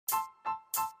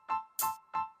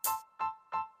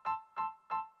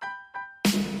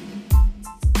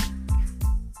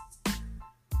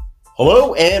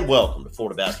Hello and welcome to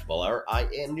Florida Basketball Hour. I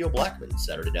am Neil Blackman,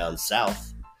 Saturday Down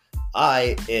South.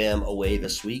 I am away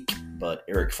this week, but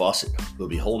Eric Fawcett will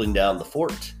be holding down the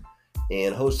fort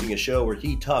and hosting a show where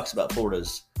he talks about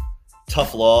Florida's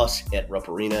tough loss at Rupp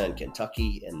Arena in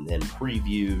Kentucky and then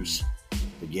previews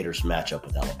the Gators matchup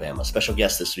with Alabama. Special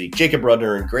guests this week, Jacob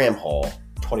Rudner and Graham Hall,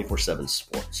 24/7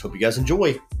 Sports. Hope you guys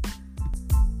enjoy.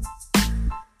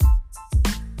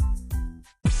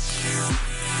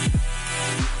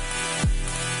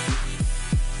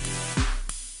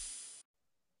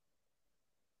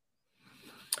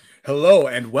 Hello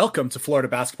and welcome to Florida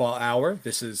Basketball Hour.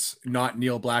 This is not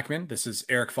Neil Blackman. This is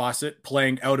Eric Fawcett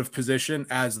playing out of position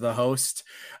as the host.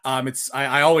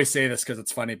 I always say this because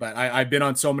it's funny, but I've been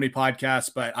on so many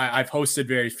podcasts, but I've hosted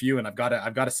very few, and I've got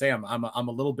to say I'm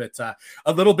a little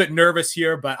bit nervous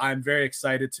here, but I'm very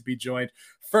excited to be joined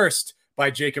first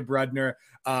by Jacob Rudner.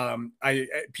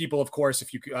 People, of course,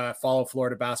 if you follow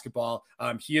Florida basketball,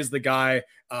 he is the guy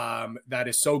that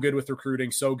is so good with recruiting,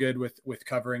 so good with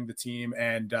covering the team,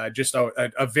 and just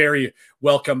a very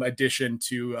welcome addition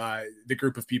to the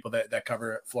group of people that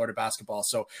cover Florida basketball.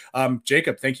 So,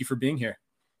 Jacob, thank you for being here.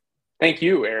 Thank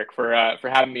you, Eric, for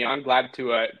having me on. Glad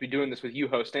to be doing this with you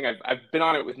hosting. I've been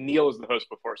on it with Neil as the host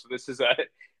before, so this is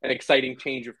an exciting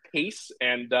change of pace.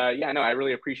 And I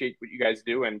really appreciate what you guys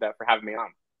do and for having me on.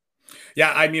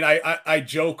 Yeah, I mean, I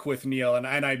joke with Neil,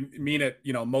 and I mean it,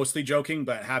 mostly joking,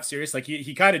 but half serious. Like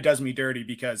he kind of does me dirty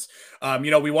because,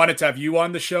 we wanted to have you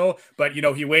on the show, but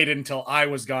he waited until I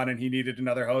was gone and he needed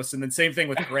another host. And then same thing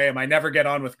with Graham. I never get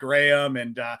on with Graham,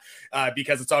 and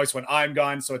because it's always when I'm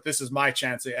gone. So this is my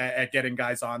chance at getting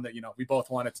guys on that we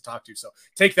both wanted to talk to. So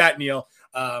take that, Neil.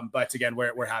 But again,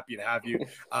 we're happy to have you.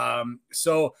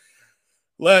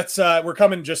 We're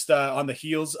coming just on the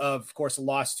heels of course, a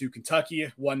loss to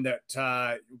Kentucky, one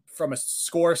that from a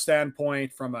score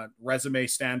standpoint, from a resume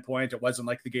standpoint, it wasn't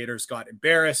like the Gators got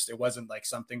embarrassed. It wasn't like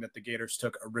something that the Gators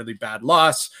took a really bad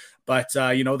loss, but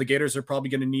the Gators are probably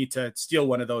going to need to steal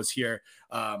one of those here,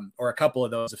 or a couple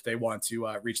of those if they want to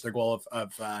reach their goal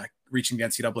of reaching the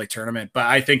NCAA tournament. But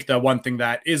I think the one thing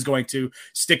that is going to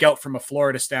stick out from a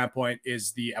Florida standpoint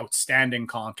is the outstanding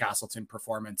Colin Castleton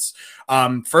performance.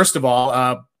 First of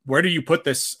all, where do you put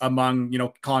this among,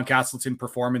 Colin Castleton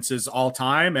performances all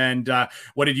time? And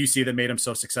what did you see that made him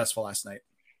so successful last night?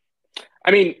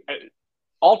 I mean,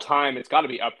 all time, it's got to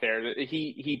be up there.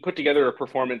 He put together a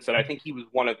performance that I think he was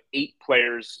one of 8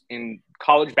 players in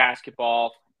college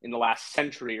basketball in the last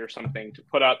century or something to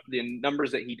put up the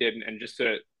numbers that he did. And just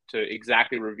to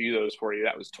exactly review those for you,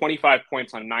 that was 25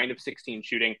 points on 9 of 16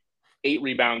 shooting, 8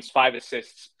 rebounds, 5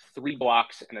 assists, 3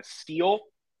 blocks, and a steal.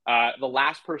 The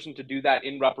last person to do that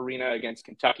in Rupp Arena against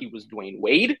Kentucky was Dwayne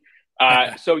Wade.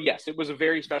 So yes, it was a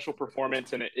very special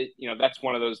performance, and it that's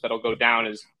one of those that'll go down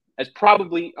as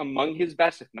probably among his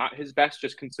best, if not his best,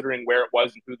 just considering where it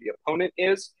was and who the opponent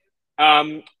is.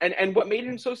 And what made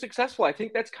him so successful, I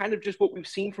think that's kind of just what we've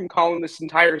seen from Colin this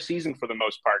entire season for the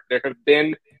most part. There have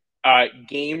been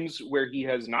games where he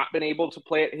has not been able to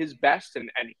play at his best,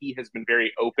 and he has been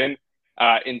very open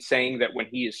in saying that when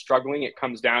he is struggling, it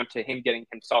comes down to him getting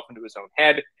himself into his own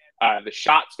head. The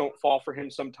shots don't fall for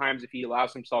him sometimes if he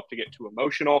allows himself to get too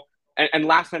emotional. And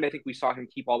last night, I think we saw him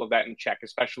keep all of that in check,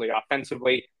 especially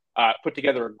offensively. Put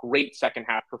together a great second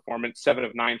half performance, 7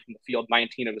 of 9 from the field,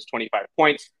 19 of his 25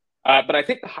 points. But I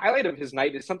think the highlight of his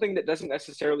night is something that doesn't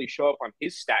necessarily show up on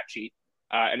his stat sheet.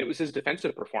 And it was his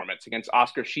defensive performance against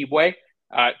Oscar Tshiebwe,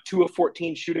 2 of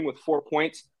 14 shooting with 4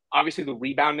 points. Obviously, the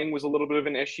rebounding was a little bit of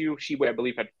an issue. Tshiebwe, I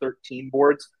believe, had 13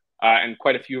 boards, and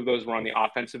quite a few of those were on the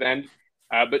offensive end.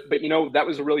 But that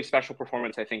was a really special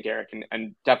performance, I think, Eric,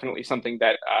 and definitely something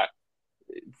that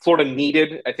Florida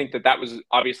needed. I think that was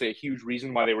obviously a huge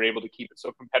reason why they were able to keep it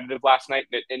so competitive last night,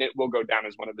 and it will go down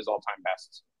as one of his all-time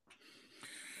bests.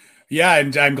 Yeah,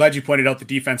 and I'm glad you pointed out the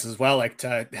defense as well. Like,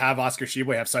 to have Oscar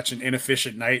Tshiebwe have such an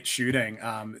inefficient night shooting,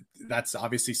 that's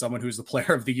obviously someone who's the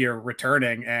player of the year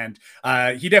returning, and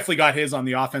he definitely got his on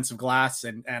the offensive glass.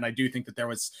 And I do think that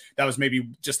that was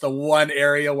maybe just the one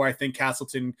area where I think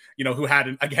Castleton, who had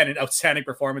an outstanding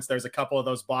performance. There's a couple of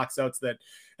those box outs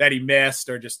that he missed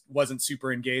or just wasn't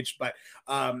super engaged, but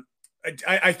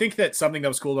I think that something that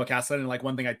was cool about Castleton, and like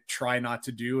one thing I try not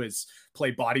to do is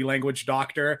play body language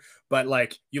doctor, but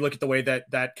like you look at the way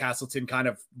that Castleton kind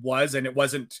of was, and it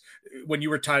wasn't when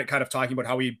you were kind of talking about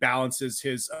how he balances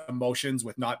his emotions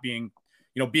with not being,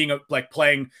 like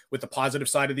playing with the positive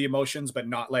side of the emotions, but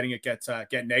not letting it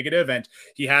get negative. And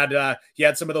he had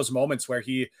some of those moments where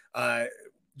he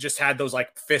just had those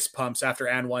like fist pumps after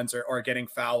and ones or getting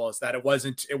fouls, that it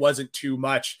wasn't too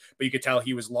much, but you could tell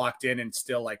he was locked in and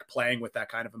still like playing with that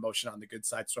kind of emotion on the good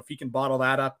side. So if he can bottle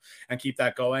that up and keep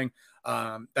that going,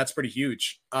 that's pretty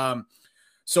huge.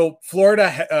 So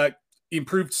Florida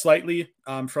improved slightly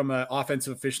from an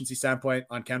offensive efficiency standpoint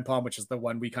on KenPom, which is the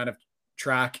one we kind of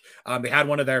track. They had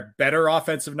one of their better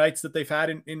offensive nights that they've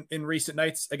had in recent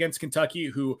nights against Kentucky,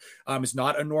 who is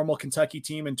not a normal Kentucky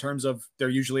team in terms of they're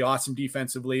usually awesome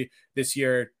defensively. This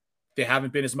year, they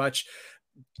haven't been as much.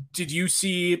 Did you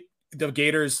see the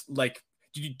Gators, like,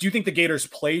 do you think the Gators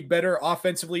played better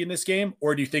offensively in this game,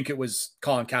 or do you think it was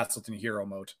Colin Castleton hero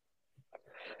mode?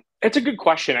 It's a good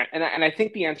question, and I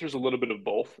think the answer is a little bit of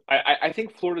both. I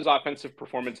think Florida's offensive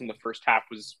performance in the first half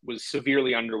was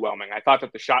severely underwhelming. I thought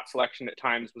that the shot selection at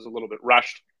times was a little bit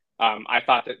rushed. I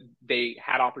thought that they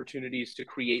had opportunities to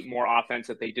create more offense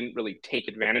that they didn't really take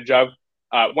advantage of.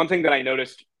 One thing that I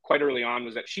noticed quite early on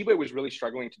was that Tshiebwe was really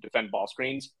struggling to defend ball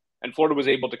screens, and Florida was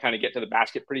able to kind of get to the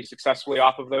basket pretty successfully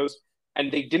off of those.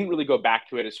 And they didn't really go back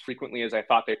to it as frequently as I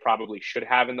thought they probably should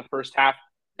have in the first half.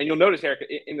 And you'll notice, Eric,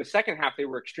 in the second half, they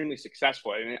were extremely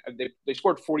successful. I mean, they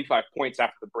scored 45 points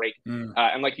after the break.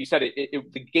 And like you said,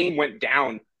 the game went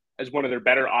down as one of their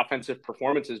better offensive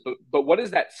performances. But what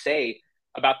does that say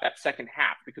about that second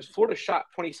half? Because Florida shot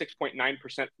 26.9%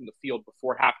 from the field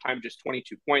before halftime, just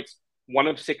 22 points, 1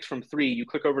 of 6 from 3. You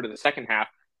click over to the second half,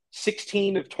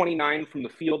 16 of 29 from the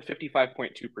field,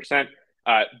 55.2%,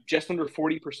 just under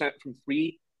 40% from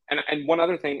 3. And one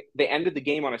other thing, they ended the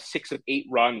game on a 6 of 8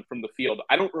 run from the field.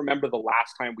 I don't remember the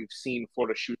last time we've seen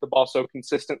Florida shoot the ball so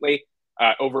consistently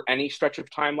over any stretch of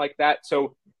time like that.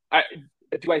 So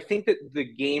do I think that the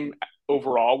game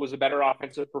overall was a better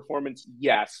offensive performance?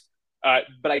 Yes.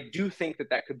 But I do think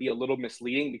that could be a little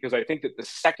misleading, because I think that the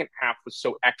second half was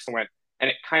so excellent and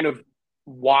it kind of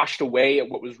washed away at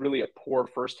what was really a poor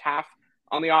first half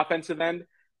on the offensive end.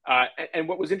 And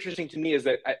what was interesting to me is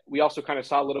that we also kind of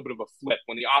saw a little bit of a flip.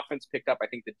 When the offense picked up, I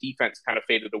think the defense kind of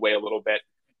faded away a little bit.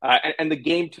 And the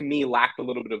game, to me, lacked a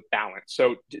little bit of balance.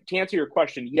 So to answer your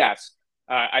question, yes,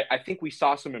 I think we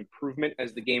saw some improvement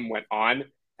as the game went on.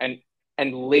 And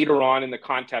later on in the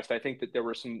contest, I think that there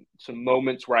were some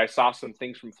moments where I saw some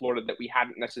things from Florida that we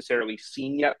hadn't necessarily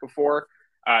seen yet before,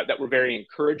 that were very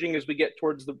encouraging as we get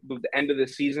towards the end of the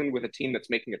season with a team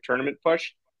that's making a tournament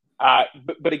push.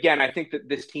 But again, I think that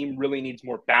this team really needs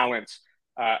more balance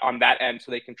on that end,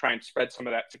 so they can try and spread some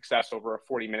of that success over a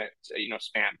 40-minute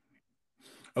span.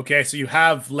 Okay, so you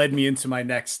have led me into my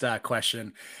next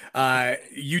question.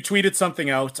 You tweeted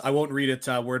something out. I won't read it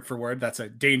word for word. That's a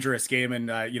dangerous game, and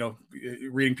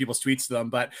reading people's tweets to them.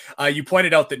 But you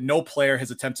pointed out that no player has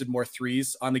attempted more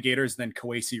threes on the Gators than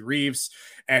Kowacie Reeves,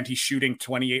 and he's shooting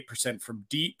 28% from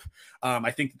deep. I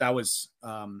think that was.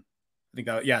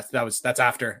 That's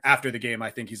after the game. I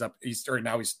think he's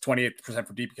 28%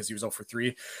 from deep because he was 0 for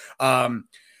 3.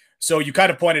 So you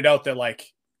kind of pointed out that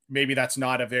like maybe that's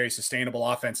not a very sustainable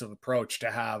offensive approach to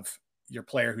have your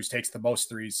player who takes the most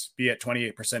threes be at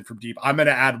 28% from deep. I'm going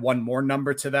to add one more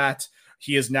number to that.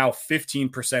 He is now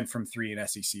 15% from 3 in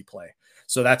SEC play.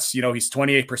 So that's, he's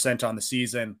 28% on the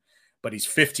season, but he's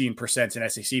 15% in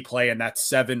SEC play, and that's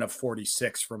 7 of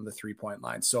 46 from the 3-point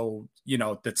line. So,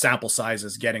 the sample size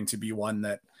is getting to be one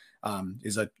that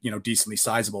is a, decently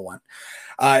sizable one.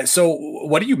 So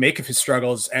what do you make of his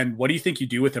struggles, and what do you think you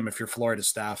do with him if you're Florida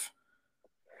staff?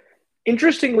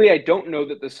 Interestingly, I don't know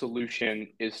that the solution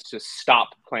is to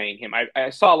stop playing him.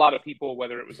 I saw a lot of people,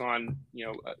 whether it was on,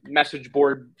 message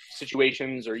board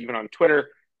situations or even on Twitter,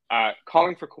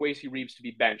 calling for Kowacie Reeves to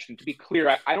be benched. And to be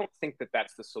clear, I don't think that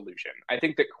that's the solution. I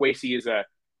think that Kowacie is a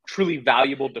truly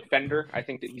valuable defender. I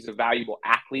think that he's a valuable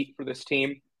athlete for this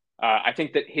team. I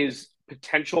think that his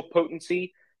potential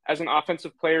potency as an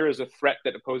offensive player is a threat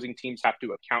that opposing teams have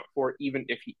to account for, even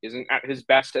if he isn't at his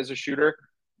best as a shooter.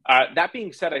 That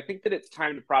being said, I think that it's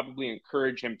time to probably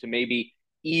encourage him to maybe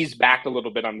ease back a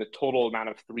little bit on the total amount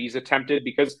of threes attempted,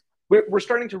 because we're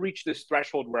starting to reach this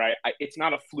threshold where it's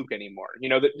not a fluke anymore.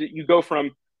 That you go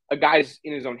from a guy's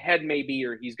in his own head maybe,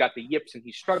 or he's got the yips and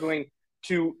he's struggling,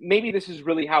 to maybe this is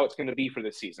really how it's going to be for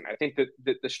this season. I think that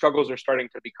the struggles are starting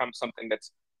to become something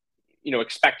that's,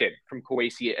 expected from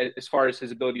Kowacie as far as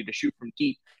his ability to shoot from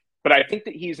deep. But I think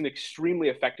that he's an extremely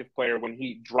effective player when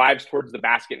he drives towards the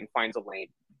basket and finds a lane.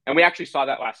 And we actually saw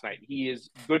that last night. He is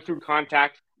good through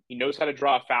contact. He knows how to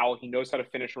draw a foul. He knows how to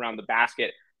finish around the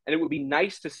basket. And it would be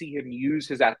nice to see him use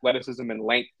his athleticism and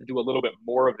length to do a little bit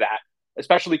more of that,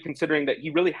 especially considering that he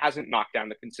really hasn't knocked down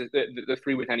the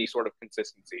three with any sort of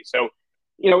consistency. So,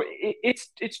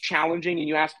 it's challenging. And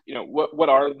you ask, what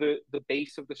are the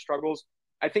base of the struggles?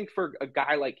 I think for a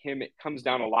guy like him, it comes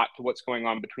down a lot to what's going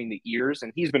on between the ears,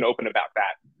 and he's been open about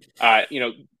that.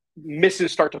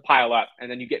 Misses start to pile up,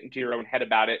 and then you get into your own head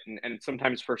about it. And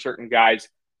sometimes for certain guys,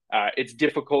 it's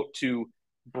difficult to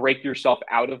break yourself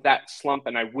out of that slump.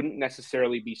 And I wouldn't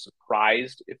necessarily be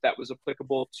surprised if that was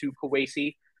applicable to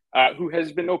Kwesi, who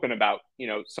has been open about,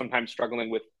 sometimes struggling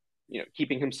with,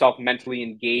 keeping himself mentally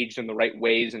engaged in the right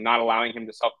ways and not allowing him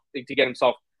to get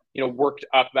himself, worked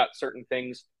up about certain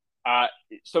things.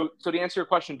 So to answer your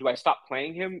question, do I stop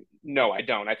playing him? No, I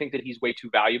don't. I think that he's way too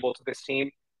valuable to this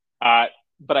team.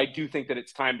 But I do think that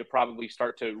it's time to probably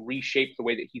start to reshape the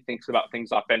way that he thinks about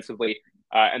things offensively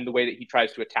and the way that he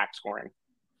tries to attack scoring.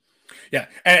 Yeah,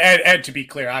 and to be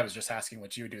clear, I was just asking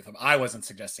what you would do with him. I wasn't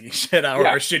suggesting he should,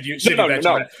 or should you mention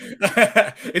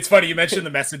that? It's funny you mentioned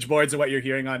the message boards and what you're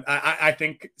hearing on. I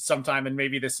think sometime, and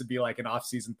maybe this would be like an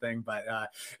off-season thing, but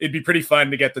it'd be pretty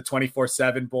fun to get the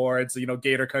 24/7 boards,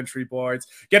 Gator Country boards.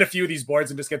 Get a few of these boards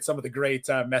and just get some of the great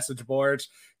message board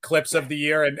clips of the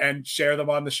year and share them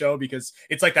on the show, because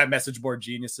it's like that Message Board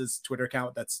Geniuses Twitter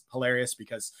account that's hilarious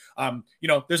because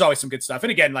there's always some good stuff.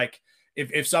 And again, like,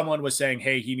 if someone was saying,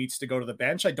 hey, he needs to go to the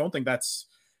bench, I don't think that's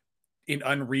an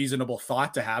unreasonable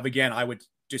thought to have. Again, I would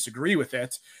disagree with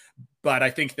it, but I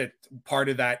think that part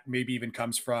of that maybe even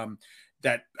comes from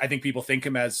that. I think people think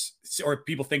of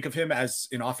him as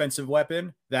an offensive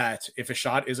weapon, that if a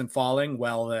shot isn't falling,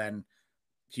 well, then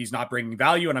he's not bringing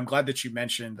value. And I'm glad that you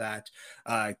mentioned that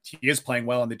he is playing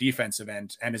well on the defensive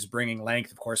end and is bringing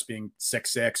length, of course, being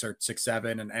 6'6" or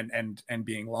 6'7" and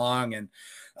being long. And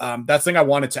that's the thing I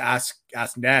wanted to ask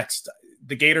next.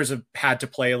 The Gators have had to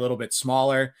play a little bit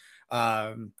smaller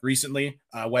recently,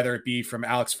 whether it be from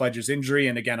Alex Fudge's injury.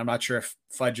 And again, I'm not sure if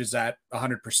Fudge is at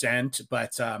 100%,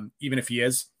 but even if he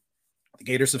is, the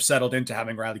Gators have settled into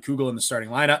having Riley Kugel in the starting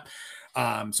lineup.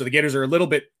 So the Gators are a little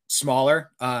bit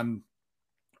smaller,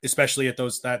 especially at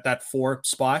that 4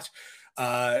 spot.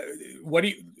 What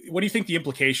do you think the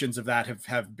implications of that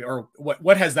have or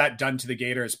what has that done to the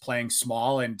Gators playing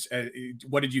small? And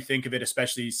what did you think of it,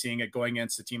 especially seeing it going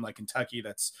against a team like Kentucky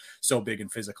that's so big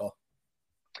and physical?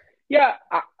 Yeah,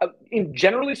 in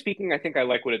generally speaking, I think I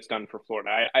like what it's done for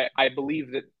Florida. I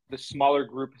believe that the smaller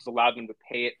group has allowed them to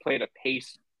play at a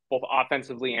pace both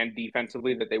offensively and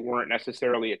defensively that they weren't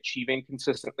necessarily achieving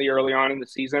consistently early on in the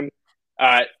season.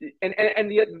 And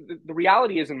the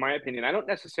reality is, in my opinion, I don't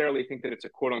necessarily think that it's a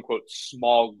quote unquote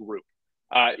small group.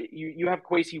 You have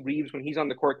Kwesi Reeves when he's on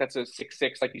the court. That's a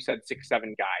 6'6", like you said,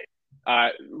 6'7"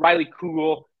 guy. Riley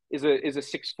Kugel is a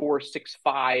 6'4",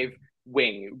 6'5"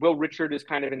 wing. Will Richard is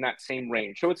kind of in that same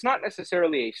range. So it's not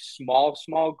necessarily a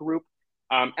small group.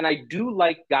 And I do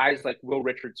like guys like Will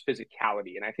Richard's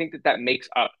physicality. And I think that makes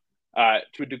up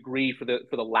to a degree for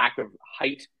the lack of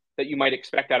height that you might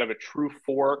expect out of a true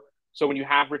 4. So when you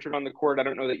have Richard on the court, I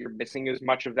don't know that you're missing as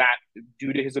much of that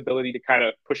due to his ability to kind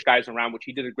of push guys around, which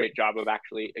he did a great job of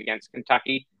actually against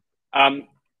Kentucky.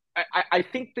 I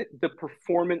think that the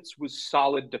performance was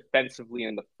solid defensively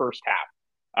in the first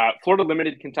half. Florida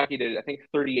limited Kentucky to, I think,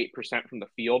 38% from the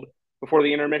field before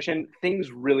the intermission.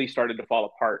 Things really started to fall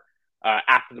apart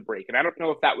after the break. And I don't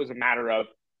know if that was a matter of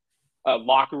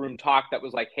locker room talk that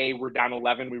was like, hey, we're down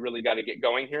 11. We really got to get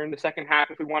going here in the second half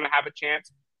if we want to have a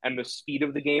chance. And the speed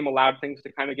of the game allowed things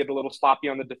to kind of get a little sloppy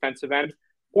on the defensive end.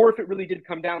 Or if it really did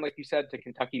come down, like you said, to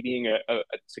Kentucky being a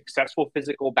successful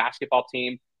physical basketball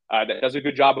team that does a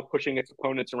good job of pushing its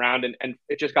opponents around, and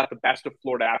it just got the best of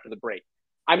Florida after the break.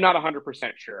 I'm not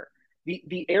 100% sure.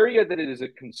 The area that it is a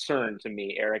concern to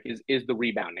me, Eric, is the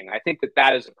rebounding. I think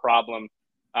that is a problem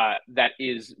that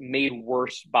is made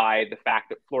worse by the fact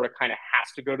that Florida kind of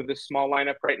has to go to this small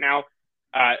lineup right now.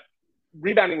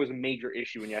 Rebounding was a major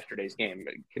issue in yesterday's game.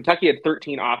 Kentucky had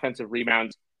 13 offensive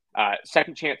rebounds,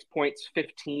 second chance points.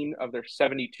 15 of their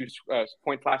 72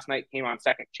 points last night came on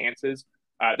second chances.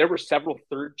 There were several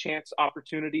third chance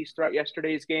opportunities throughout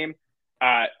yesterday's game.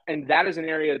 And that is an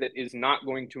area that is not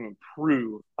going to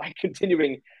improve by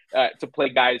continuing to play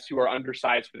guys who are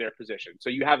undersized for their position. So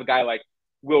you have a guy like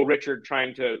Will Richard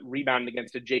trying to rebound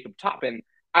against a Jacob Toppin.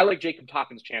 I like Jacob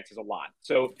Toppin's chances a lot.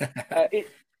 So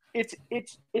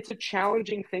it's a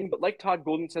challenging thing, but like Todd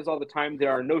Golden says all the time,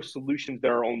 there are no solutions,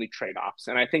 there are only trade-offs.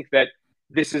 And I think that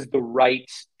this is the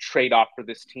right trade-off for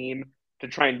this team to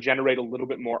try and generate a little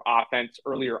bit more offense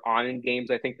earlier on in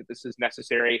games. I think that this is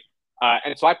necessary.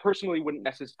 And so I personally wouldn't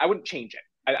change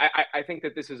it. I think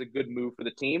that this is a good move for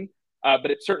the team,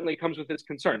 but it certainly comes with its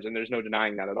concerns, and there's no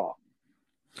denying that at all.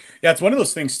 Yeah, it's one of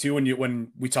those things too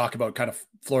when we talk about kind of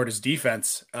Florida's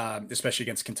defense, especially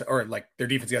against Kentucky, or like their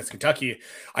defense against Kentucky.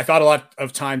 I thought a lot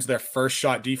of times their first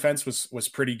shot defense was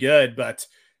pretty good, but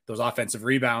those offensive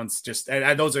rebounds,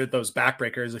 and those are those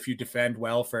backbreakers. If you defend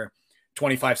well for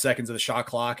 25 seconds of the shot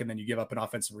clock and then you give up an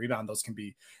offensive rebound, those can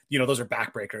be, those are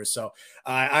backbreakers. So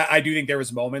I do think there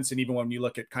was moments, and even when you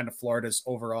look at kind of Florida's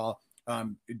overall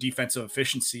defensive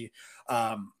efficiency,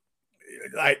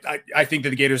 I think that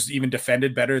the Gators even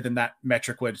defended better than that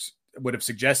metric would have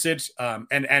suggested.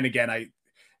 And again,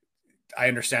 I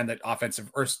understand that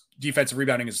offensive or defensive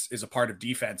rebounding is a part of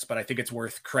defense, but I think it's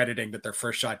worth crediting that their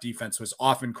first shot defense was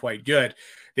often quite good.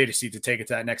 They just need to take it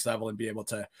to that next level and be able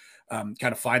to kind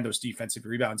of find those defensive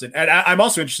rebounds. And I'm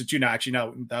also interested too now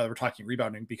that we're talking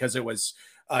rebounding, because it was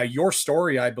your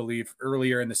story, I believe,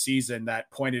 earlier in the season that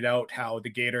pointed out how the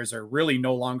Gators are really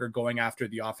no longer going after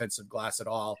the offensive glass at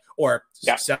all, or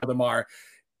some of them are,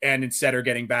 and instead are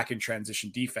getting back in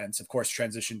transition defense. Of course,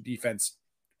 transition defense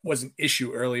was an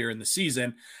issue earlier in the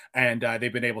season, and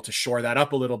they've been able to shore that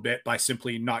up a little bit by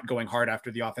simply not going hard after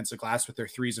the offensive glass with their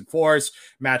 3s and 4s,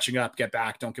 matching up, get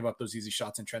back, don't give up those easy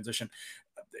shots in transition.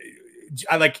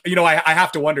 I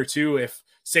have to wonder too, if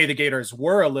say the Gators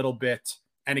were a little bit,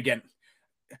 and again,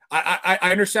 I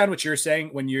understand what you're saying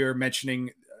when you're mentioning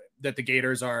that the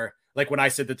Gators are, like when I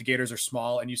said that the Gators are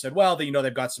small and you said, well,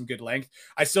 they've got some good length.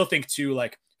 I still think too,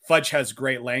 like Fudge has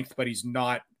great length, but he's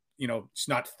not, he's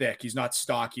not thick. He's not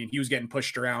stocky, and he was getting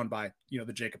pushed around by,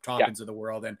 the Jacob Toppins of the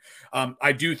world. And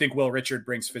I do think Will Richard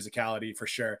brings physicality for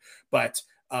sure. But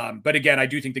again, I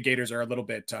do think the Gators are a little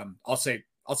bit, I'll say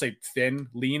thin,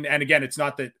 lean. And again, it's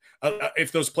not that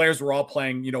if those players were all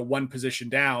playing, one position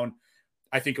down,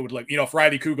 I think it would look, if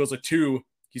Riley Kugel's a 2,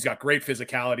 he's got great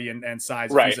physicality and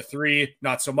size. Right. If he's a 3,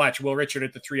 not so much. Will Richard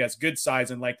at the 3 has good size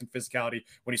and length and physicality.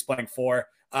 When he's playing 4,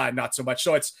 not so much.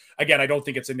 So it's, again, I don't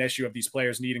think it's an issue of these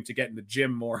players needing to get in the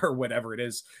gym more or whatever it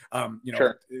is.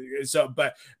 Sure. So,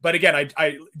 but again,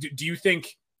 do you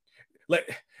think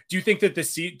that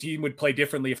this team would play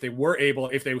differently if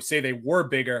they say they were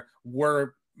bigger,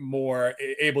 were more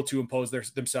able to impose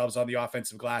themselves on the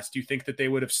offensive glass? Do you think that they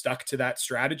would have stuck to that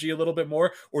strategy a little bit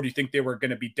more, or do you think they were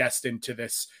going to be destined to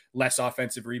this less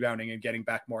offensive rebounding and getting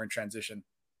back more in transition?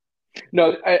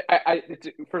 No,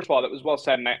 first of all, that was well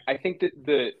said. And I think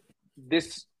that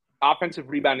this offensive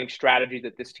rebounding strategy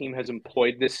that this team has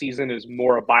employed this season is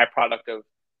more a byproduct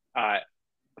of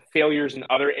failures in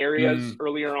other areas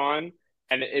earlier on.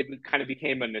 And it kind of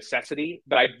became a necessity,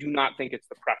 but I do not think it's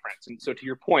the preference. And so to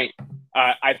your point,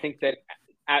 I think that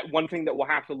one thing that we'll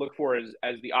have to look for is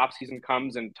as the offseason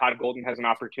comes and Todd Golden has an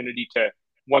opportunity to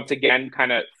once again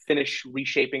kind of finish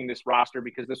reshaping this roster,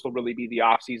 because this will really be the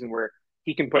offseason where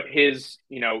he can put his,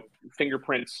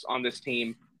 fingerprints on this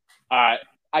team.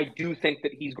 I do think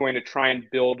that he's going to try and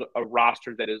build a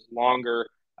roster that is longer,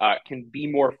 can be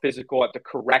more physical at the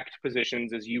correct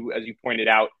positions, as you pointed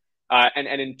out,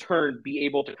 and in turn be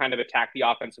able to kind of attack the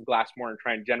offensive glass more and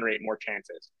try and generate more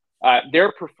chances.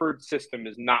 Their preferred system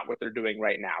is not what they're doing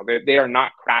right now. They are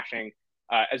not crashing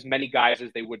as many guys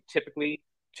as they would typically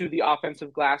to the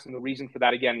offensive glass, and the reason for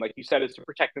that, again, like you said, is to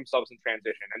protect themselves in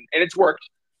transition, and it's worked.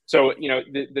 So,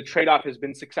 the trade-off has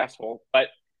been successful, but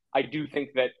I do think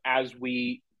that as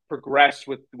we progress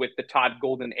with the Todd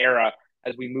Golden era,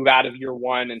 as we move out of year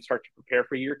 1 and start to prepare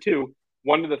for year 2,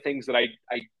 one of the things that I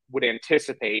would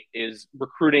anticipate is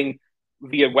recruiting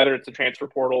via whether it's a transfer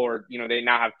portal or, they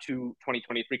now have 2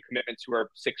 2023 commitments who are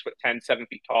 6'10", 7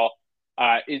 feet tall,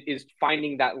 is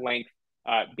finding that length,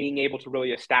 being able to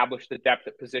really establish the depth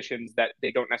at positions that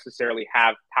they don't necessarily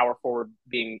have, power forward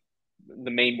being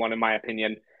the main one, in my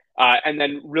opinion. And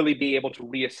then really be able to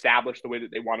reestablish the way that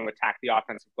they want to attack the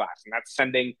offensive glass. And that's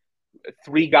sending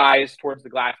 3 guys towards the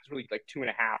glass. It's really like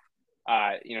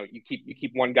 2.5. You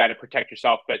keep one guy to protect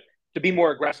yourself, but to be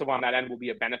more aggressive on that end will be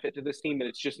a benefit to this team. And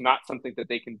it's just not something that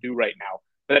they can do right now.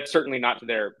 But that's certainly not to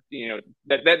their,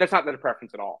 that's not their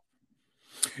preference at all.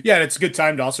 Yeah, and it's a good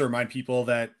time to also remind people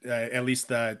that at least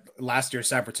the last year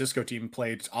San Francisco team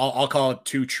played, I'll call it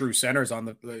 2 true centers on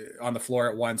the floor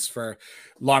at once for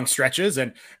long stretches.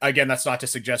 And again, that's not to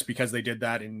suggest because they did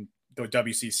that in the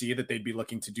WCC that they'd be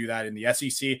looking to do that in the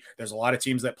SEC. There's a lot of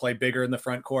teams that play bigger in the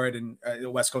front court in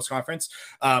the West Coast Conference.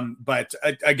 But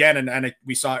again, and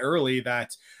we saw early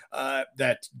that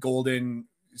Golden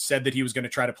said that he was going to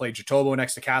try to play Jatobo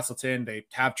next to Castleton. They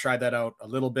have tried that out a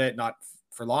little bit, not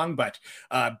for long, but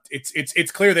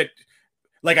it's clear that,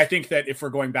 like, I think that if we're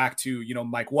going back to,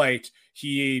 Mike White,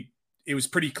 it was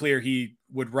pretty clear he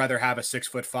would rather have a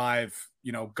 6'5",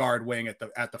 guard wing at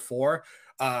the 4.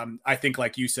 I think,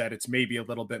 like you said, it's maybe a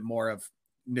little bit more of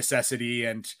necessity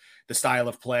and the style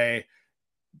of play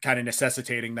kind of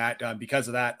necessitating that. Because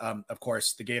of that, of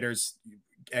course, the Gators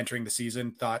entering the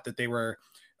season thought that they were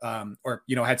or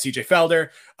had CJ Felder.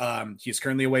 He is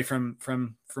currently away from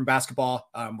basketball.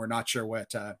 We're not sure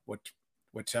what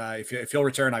if he'll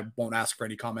return. I won't ask for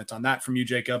any comment on that from you,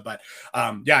 Jacob. But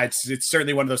it's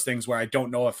certainly one of those things where I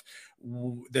don't know if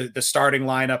the starting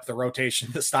lineup, the rotation,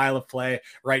 the style of play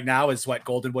right now is what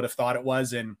Golden would have thought it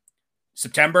was in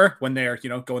September when they're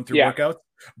going through workouts.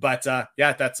 But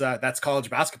that's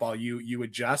college basketball. You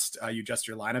adjust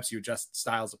your lineups, you adjust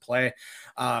styles of play.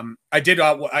 I did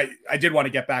want to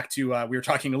get back to we were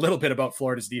talking a little bit about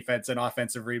Florida's defense and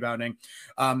offensive rebounding,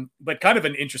 but kind of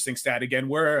an interesting stat. Again,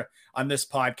 we're on this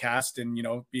podcast and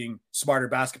being smarter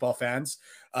basketball fans,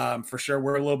 for sure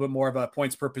we're a little bit more of a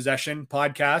points per possession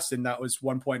podcast, and that was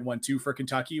 1.12 for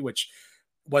Kentucky, which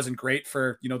wasn't great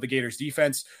for the Gators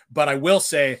defense. But I will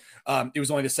say it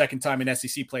was only the second time in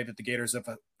SEC play that the Gators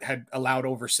had allowed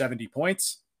over 70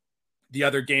 points. The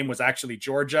other game was actually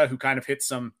Georgia, who kind of hit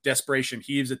some desperation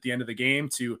heaves at the end of the game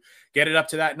to get it up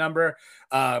to that number.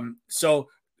 So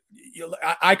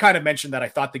I kind of mentioned that I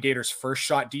thought the Gators' first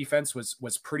shot defense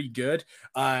was pretty good.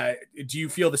 Do you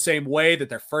feel the same way, that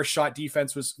their first shot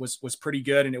defense was pretty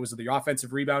good and it was the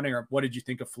offensive rebounding, or what did you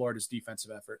think of Florida's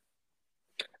defensive effort?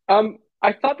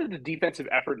 I thought that the defensive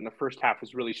effort in the first half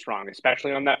was really strong,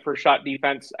 especially on that first shot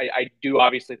defense. I do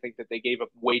obviously think that they gave up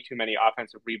way too many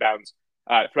offensive rebounds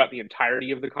throughout the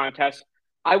entirety of the contest.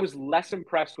 I was less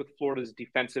impressed with Florida's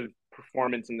defensive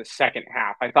performance in the second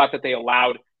half. I thought that they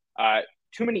allowed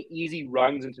too many easy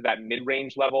runs into that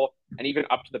mid-range level and even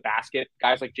up to the basket.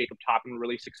 Guys like Jacob Toppin were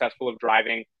really successful of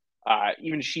driving.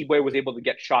 Even Tshiebwe was able to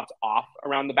get shots off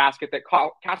around the basket that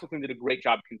Castleton did a great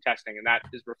job contesting, and that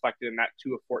is reflected in that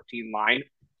 2 of 14 line.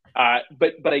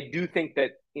 But I do think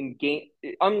that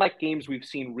unlike games we've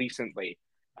seen recently,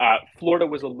 Florida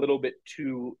was a little bit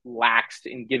too laxed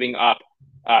in giving up,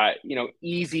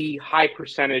 easy, high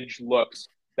percentage looks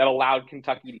that allowed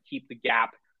Kentucky to keep the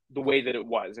gap the way that it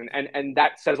was. And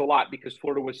that says a lot, because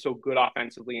Florida was so good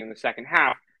offensively in the second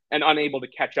half and unable to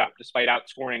catch up despite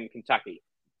outscoring Kentucky.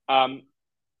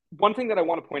 One thing that I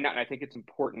want to point out, and I think it's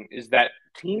important, is that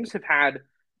teams have had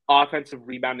offensive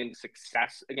rebounding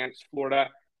success against Florida,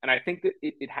 and I think that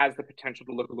it has the potential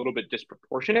to look a little bit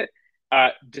disproportionate.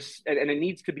 And it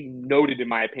needs to be noted, in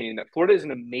my opinion, that Florida is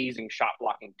an amazing shot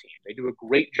blocking team. They do a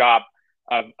great job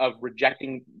of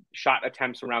rejecting shot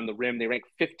attempts around the rim. They rank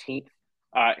 15th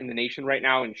in the nation right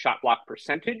now in shot block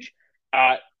percentage.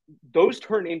 Those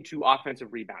turn into offensive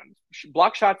rebounds.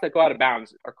 Block shots that go out of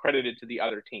bounds are credited to the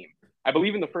other team. I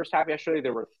believe in the first half yesterday,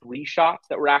 there were 3 shots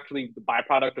that were actually the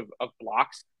byproduct of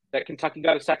blocks that Kentucky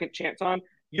got a second chance on.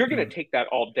 You're going to take that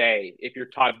all day if you're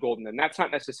Todd Golden, and that's not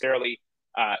necessarily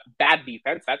bad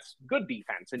defense. That's good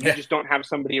defense, and you just don't have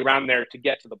somebody around there to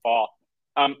get to the ball.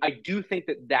 I do think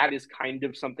that is kind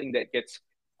of something that gets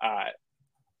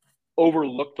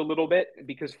overlooked a little bit,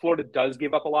 because Florida does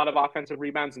give up a lot of offensive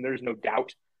rebounds, and there's no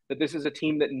doubt that this is a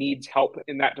team that needs help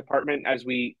in that department as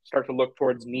we start to look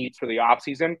towards needs for the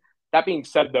offseason. That being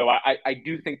said, though, I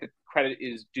do think that credit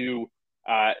is due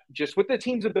just with the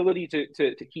team's ability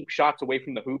to keep shots away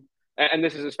from the hoop. And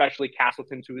this is especially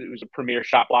Castleton, who's a premier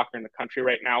shot blocker in the country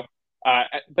right now.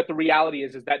 But the reality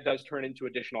is that does turn into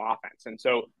additional offense. And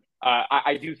so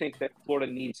I do think that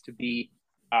Florida needs to be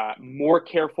more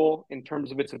careful in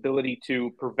terms of its ability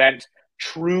to prevent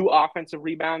true offensive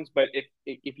rebounds. But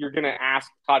if you're going to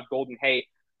ask Todd Golden, hey,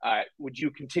 would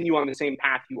you continue on the same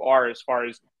path you are as far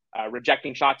as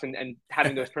rejecting shots and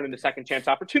having those turn into second chance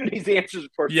opportunities? The answer is,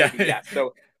 of course, yes.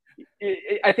 So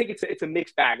I think it's a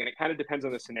mixed bag, and it kind of depends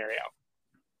on the scenario.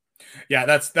 Yeah,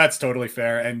 that's totally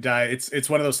fair. And it's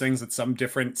one of those things that some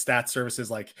different stat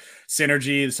services like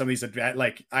Synergy, some of these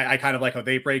I kind of like how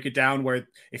they break it down, where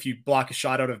if you block a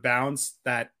shot out of bounds,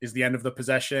 that is the end of the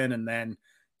possession, and then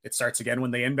it starts again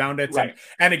when they inbound it. Right.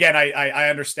 And again, I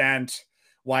understand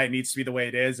why it needs to be the way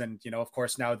it is. And, of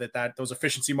course, now that those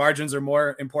efficiency margins are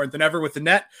more important than ever with the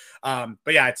net.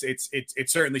 But yeah,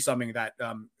 it's certainly something that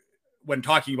when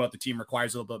talking about the team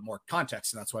requires a little bit more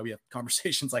context. And that's why we have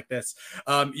conversations like this.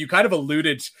 You kind of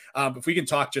alluded, if we can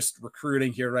talk just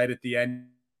recruiting here right at the end.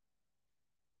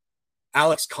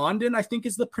 Alex Condon, I think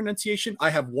is the pronunciation.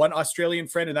 I have one Australian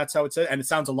friend, and that's how it says. And it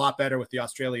sounds a lot better with the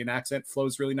Australian accent.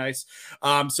 Flows really nice.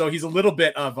 So he's a little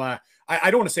bit of I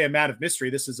don't want to say a man of mystery.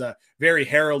 This is a very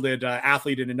heralded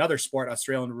athlete in another sport,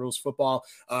 Australian rules football.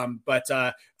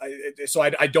 So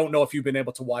I don't know if you've been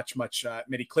able to watch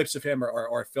many clips of him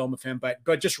or film of him,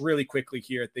 but just really quickly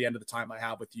here at the end of the time I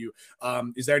have with you,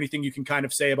 is there anything you can kind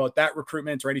of say about that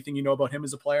recruitment or anything you know about him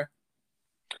as a player?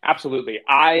 Absolutely.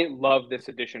 I love this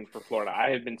addition for Florida. I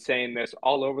have been saying this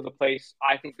all over the place.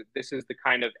 I think that this is the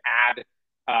kind of ad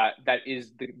that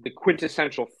is the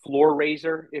quintessential floor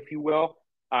raiser, if you will.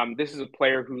 This is a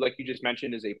player who, like you just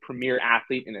mentioned, is a premier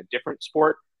athlete in a different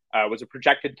sport. Was a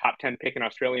projected top 10 pick in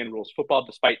Australian rules football,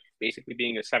 despite basically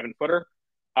being a 7-footer.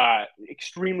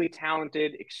 Extremely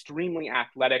talented, extremely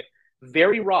athletic,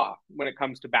 very raw when it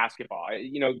comes to basketball.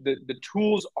 The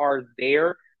tools are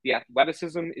there, the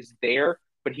athleticism is there,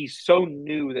 but he's so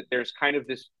new that there's kind of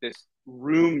this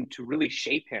room to really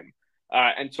shape him.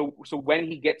 And so when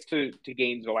he gets to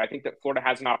Gainesville, I think that Florida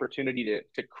has an opportunity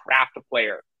to craft a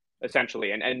player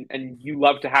essentially. And you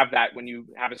love to have that when you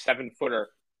have a 7-footer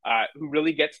who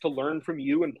really gets to learn from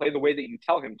you and play the way that you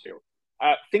tell him to.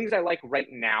 Things I like right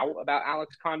now about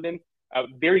Alex Condon,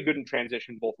 very good in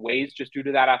transition both ways, just due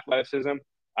to that athleticism.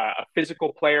 A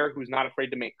physical player who's not afraid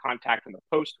to make contact in the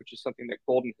post, which is something that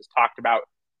Golden has talked about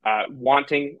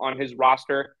wanting on his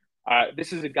roster.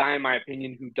 This is a guy, in my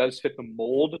opinion, who does fit the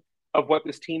mold of what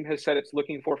this team has said it's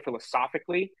looking for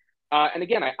philosophically. And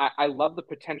again, I love the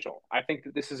potential. I think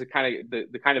that this is a kind of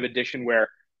the kind of addition where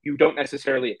you don't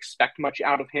necessarily expect much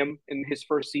out of him in his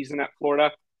first season at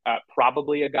Florida.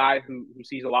 Probably a guy who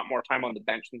sees a lot more time on the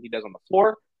bench than he does on the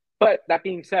floor. But that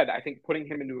being said, I think putting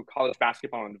him into a college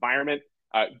basketball environment,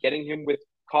 getting him with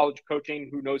college coaching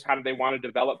who knows how they want to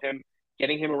develop him,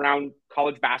 getting him around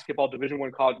college basketball, Division I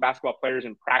college basketball players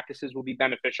in practices will be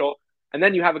beneficial. And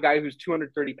then you have a guy who's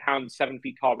 230 pounds, 7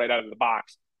 feet tall right out of the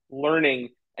box, learning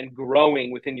and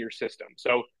growing within your system.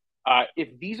 So if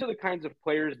these are the kinds of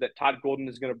players that Todd Golden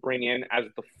is going to bring in as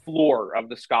the floor of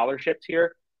the scholarships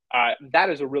here, that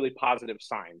is a really positive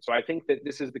sign. So I think that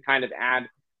this is the kind of ad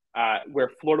where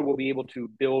Florida will be able to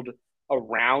build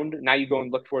around. Now you go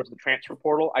and look towards the transfer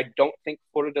portal. I don't think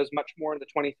Florida does much more in the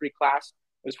 23 class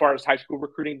as far as high school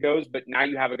recruiting goes, but now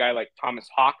you have a guy like Thomas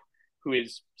Hawk, who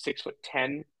is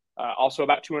 6'10", also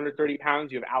about 230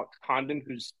 pounds. You have Alex Condon,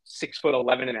 who's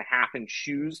 6'11" and a half in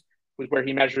shoes, was where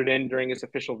he measured in during his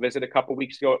official visit a couple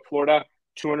weeks ago at Florida,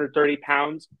 230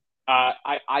 pounds.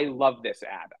 I love this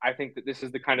ad. I think that this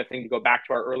is the kind of thing, to go back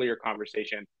to our earlier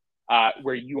conversation,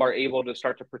 where you are able to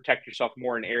start to protect yourself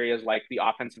more in areas like the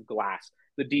offensive glass,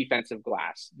 the defensive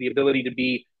glass, the ability to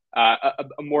be a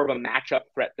more of a matchup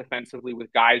threat defensively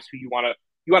with guys who you want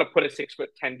to put a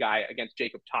 6'10" guy against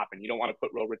Jacob Toppin. You don't want to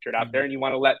put Will Richard out there, and you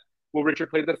want to let Will Richard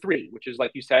play the 3, which is,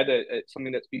 like you said,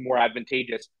 something that's be more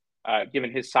advantageous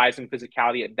given his size and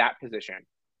physicality at that position.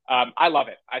 I love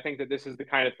it. I think that this is the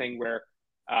kind of thing where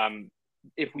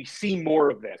if we see more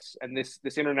of this, and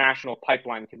this international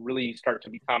pipeline can really start to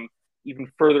become even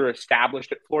further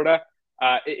established at Florida,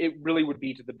 it really would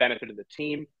be to the benefit of the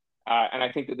team. And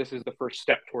I think that this is the first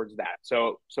step towards that.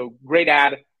 So great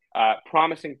ad,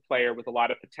 promising player with a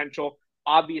lot of potential.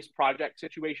 Obvious project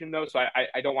situation, though, so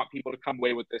I don't want people to come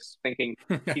away with this thinking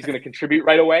he's going to contribute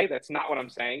right away. That's not what I'm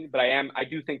saying, but I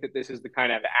do think that this is the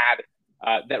kind of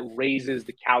ad that raises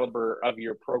the caliber of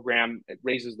your program. It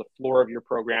raises the floor of your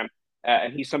program,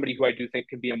 and he's somebody who I do think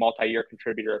can be a multi-year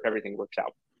contributor if everything works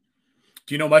out.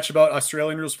 Do you know much about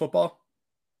Australian rules football?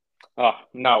 Oh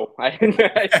no, I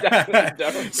definitely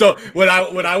don't. So when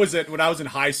I was in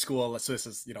high school, so this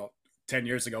is 10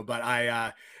 years ago, but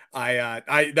I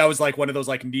that was like one of those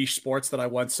like niche sports that I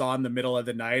once saw in the middle of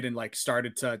the night and like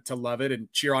started to love it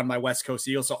and cheer on my West Coast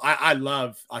Eagles. So I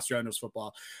love Australian rules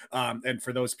football. And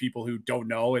for those people who don't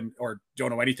know or don't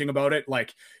know anything about it,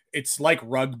 like it's like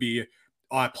rugby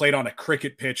played on a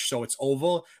cricket pitch. So it's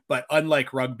oval, but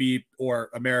unlike rugby or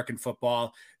American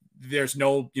football, there's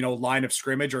no, line of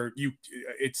scrimmage or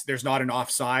there's not an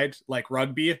offside like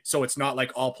rugby. So it's not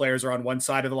like all players are on one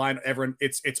side of the line. Everyone,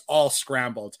 it's all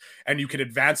scrambled, and you can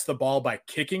advance the ball by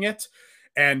kicking it.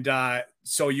 And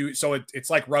so it's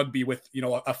like rugby with,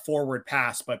 a forward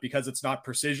pass, but because it's not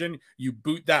precision, you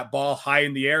boot that ball high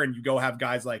in the air and you go have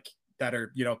guys like that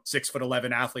are,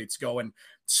 6'11" athletes go and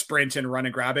sprint and run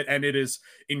and grab it. And it is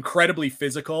incredibly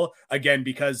physical, again,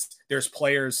 because there's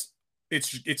players.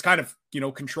 It's kind of,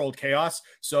 controlled chaos.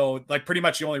 So like pretty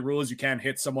much the only rule is you can't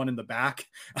hit someone in the back,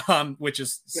 which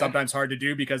is sometimes hard to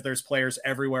do because there's players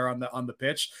everywhere on the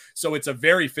pitch. So it's a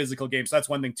very physical game. So that's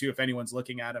one thing too, if anyone's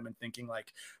looking at him and thinking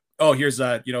like, oh, here's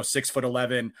a, 6'11",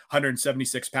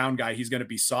 176 pound guy, he's going to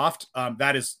be soft.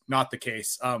 That is not the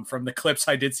case. From the clips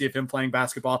I did see of him playing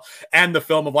basketball and the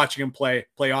film of watching him play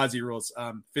Aussie rules,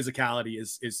 physicality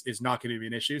is not going to be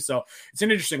an issue. So it's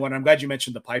an interesting one. I'm glad you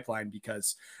mentioned the pipeline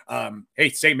because, hey,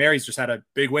 St. Mary's just had a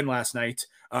big win last night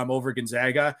over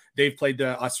Gonzaga. They've played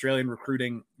the Australian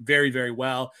recruiting very, very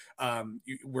well.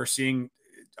 We're seeing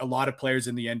a lot of players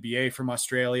in the NBA from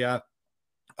Australia.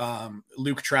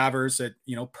 Luke Travers at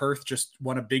Perth just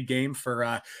won a big game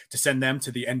for to send them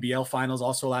to the NBL finals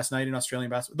also last night in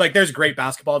Australian basketball. Like there's great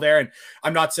basketball there, and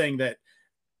I'm not saying that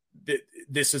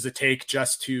this is a take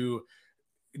just to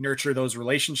nurture those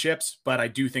relationships. But I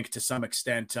do think to some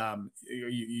extent,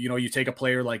 you take a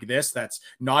player like this that's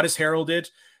not as heralded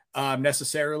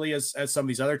necessarily as some of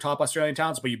these other top Australian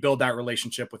talents, but you build that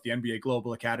relationship with the NBA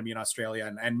Global Academy in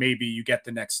Australia, and maybe you get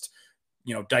the next,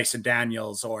 Dyson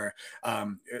Daniels or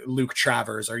Luke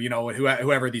Travers, or,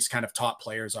 whoever these kind of top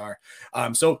players are.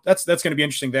 So that's going to be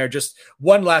interesting there. Just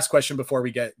one last question before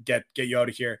we get you out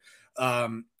of here.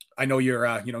 I know you're,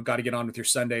 got to get on with your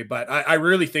Sunday, but I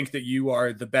really think that you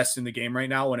are the best in the game right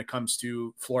now when it comes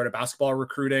to Florida basketball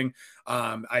recruiting.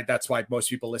 That's why most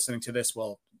people listening to this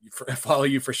will follow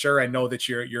you for sure. I know that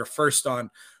you're first on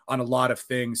a lot of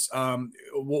things.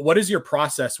 What is your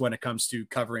process when it comes to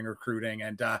covering recruiting,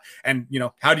 and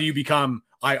how do you become,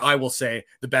 I will say,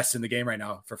 the best in the game right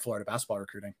now for Florida basketball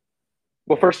recruiting?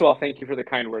 Well, first of all, thank you for the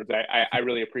kind words. I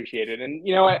really appreciate it. And,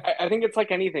 I think it's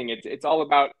like anything. It's all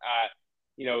about,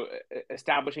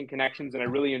 establishing connections. And I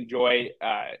really enjoy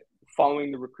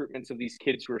following the recruitments of these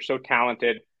kids who are so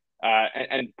talented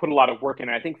and put a lot of work in.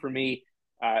 And I think for me,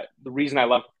 the reason I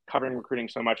love covering recruiting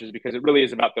so much is because it really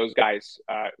is about those guys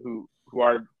who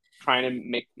are trying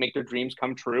to make their dreams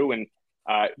come true and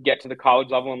get to the college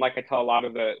level. And like I tell a lot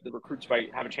of the recruits who I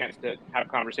have a chance to have a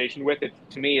conversation with,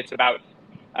 to me, it's about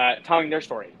telling their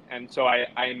story. And so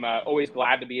I'm always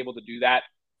glad to be able to do that.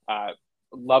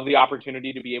 Love the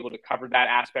opportunity to be able to cover that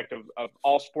aspect of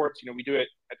all sports. We do it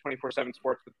at 24/7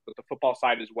 Sports with the football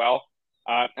side as well.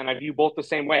 And I view both the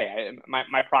same way.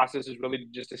 My process is really to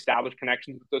just establish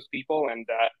connections with those people, and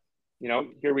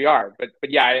here we are. But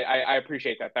yeah, I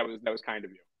appreciate that. That was kind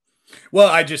of you. Well,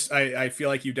 I feel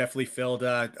like you definitely filled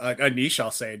a niche,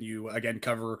 I'll say, and you again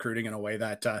cover recruiting in a way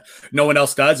that no one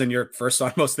else does, and you're first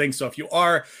on most things. So if you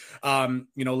are,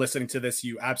 listening to this,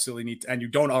 you absolutely need to, and you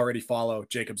don't already follow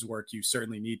Jacob's work, you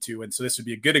certainly need to. And so this would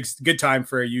be a good time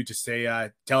for you to say,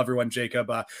 tell everyone,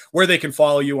 Jacob, where they can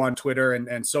follow you on Twitter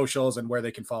and socials, and where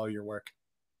they can follow your work.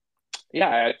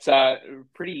 Yeah, it's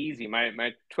pretty easy.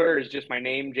 My Twitter is just my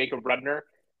name, Jacob Rudner.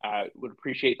 Would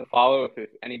appreciate the follow if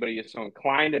anybody is so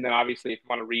inclined. And then obviously if you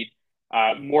want to read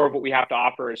more of what we have to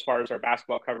offer as far as our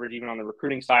basketball coverage, even on the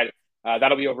recruiting side,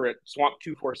 that'll be over at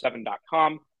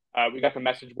swamp247.com. We got the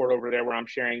message board over there where I'm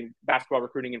sharing basketball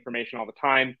recruiting information all the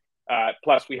time.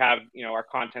 Plus we have, our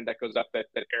content that goes up that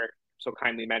Eric so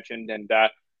kindly mentioned. And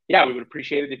yeah, we would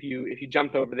appreciate it if you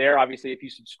jumped over there. Obviously, if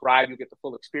you subscribe, you'll get the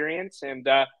full experience. And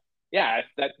yeah,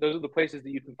 those are the places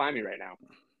that you can find me right now.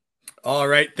 All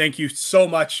right. Thank you so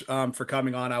much for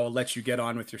coming on. I will let you get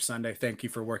on with your Sunday. Thank you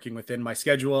for working within my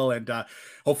schedule. And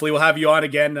hopefully we'll have you on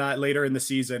again later in the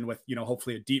season with,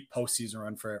 hopefully a deep postseason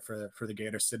run for the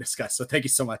Gators to discuss. So thank you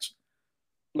so much.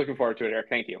 Looking forward to it, Eric.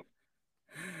 Thank you.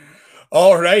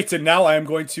 All right. And now I am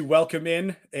going to welcome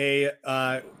in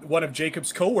one of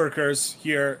Jacob's coworkers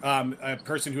here, a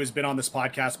person who has been on this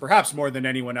podcast perhaps more than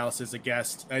anyone else as a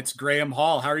guest. It's Graham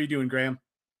Hall. How are you doing, Graham?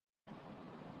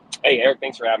 Hey, Eric,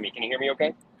 thanks for having me. Can you hear me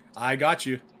okay? I got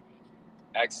you.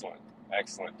 Excellent.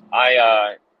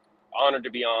 I honored to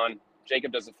be on.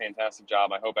 Jacob does a fantastic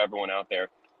job. I hope everyone out there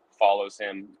follows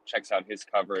him, checks out his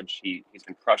coverage. He's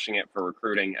been crushing it for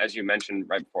recruiting. As you mentioned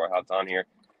right before I hopped on here,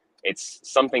 it's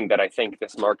something that I think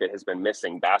this market has been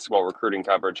missing, basketball recruiting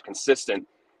coverage, consistent.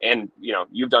 And,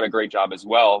 you've done a great job as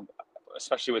well,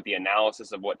 especially with the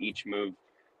analysis of what each move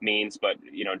means. But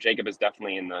Jacob is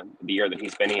definitely in the year that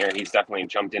he's been here, he's definitely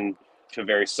jumped into a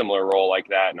very similar role like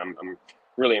that, and I'm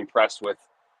really impressed with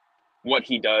what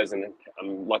he does, and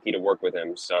I'm lucky to work with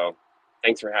him. So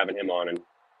thanks for having him on and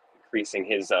increasing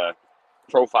his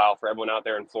profile for everyone out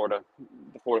there in Florida,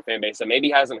 the Florida fan base that maybe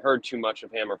hasn't heard too much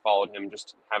of him or followed him,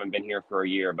 just haven't been here for a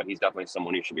year, but he's definitely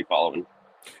someone you should be following.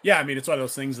 Yeah, I mean, it's one of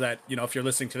those things that, if you're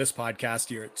listening to this podcast,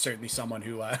 you're certainly someone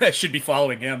who should be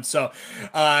following him. So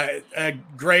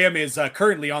Graham is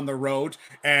currently on the road,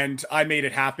 and I made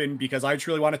it happen because I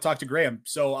truly want to talk to Graham.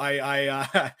 So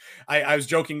I was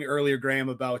joking earlier, Graham,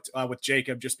 about with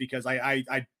Jacob, just because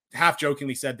I half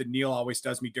jokingly said that Neil always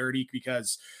does me dirty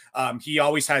because he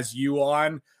always has you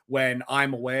on when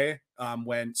I'm away.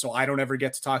 So I don't ever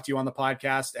get to talk to you on the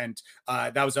podcast. And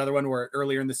that was the other one where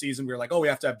earlier in the season, we were like, oh, we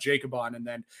have to have Jacob on. And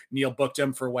then Neil booked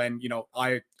him for when,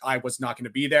 I was not going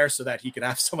to be there so that he could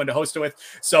have someone to host it with.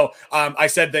 So I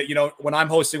said that, when I'm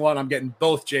hosting one, I'm getting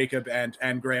both Jacob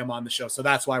and Graham on the show. So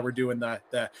that's why we're doing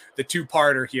the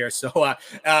two-parter here. So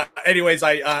anyways,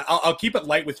 I'll keep it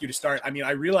light with you to start. I mean,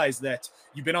 I realize that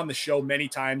you've been on the show many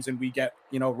times and we get,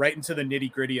 right into the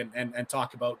nitty gritty and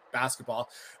talk about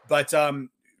basketball. But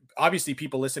obviously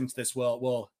people listening to this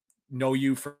will know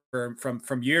you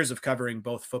from years of covering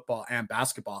both football and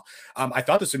basketball. I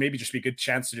thought this would maybe just be a good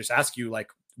chance to just ask you, like,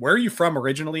 where are you from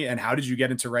originally and how did you get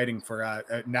into writing for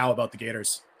now about the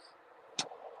Gators?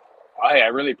 I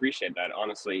really appreciate that,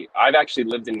 honestly. I've actually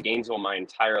lived in Gainesville my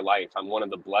entire life. I'm one of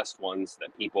the blessed ones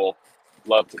that people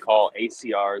love to call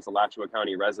ACRs, Alachua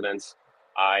County residents.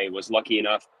 I was lucky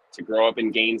enough to grow up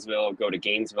in Gainesville, go to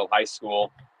Gainesville High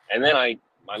School, and then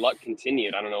my luck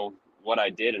continued. I don't know what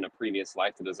I did in a previous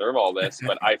life to deserve all this,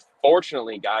 but I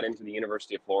fortunately got into the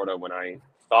University of Florida when I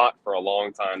thought for a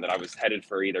long time that I was headed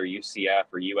for either UCF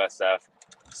or USF.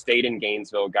 Stayed in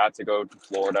Gainesville, got to go to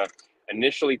Florida.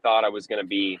 Initially thought I was going to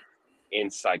be in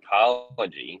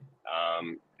psychology.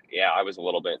 Yeah, I was a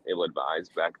little bit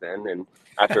ill-advised back then. And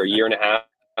after a year and a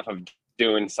half of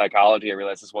doing psychology, I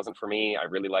realized this wasn't for me. I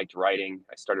really liked writing.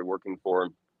 I started working for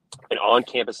an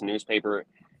on-campus newspaper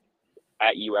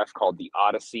at UF called The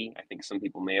Odyssey. I think some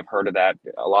people may have heard of that.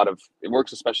 It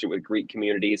works especially with Greek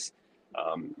communities,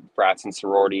 frats and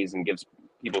sororities, and gives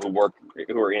people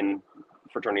who are in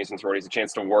fraternities and sororities a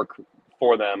chance to work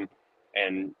for them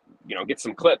and get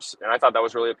some clips. And I thought that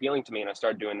was really appealing to me, and I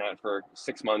started doing that for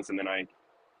 6 months, and then I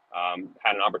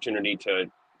had an opportunity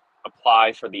to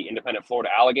apply for the Independent Florida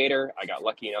Alligator. I got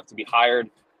lucky enough to be hired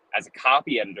as a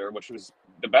copy editor, which was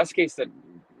the best case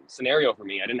scenario for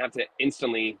me. I didn't have to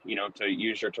instantly, to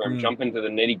use your term, jump into the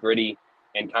nitty gritty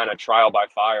and kind of trial by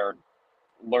fire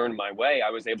learn my way. I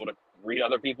was able to read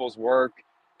other people's work,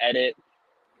 edit,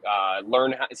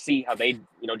 learn see how they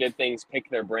did things, pick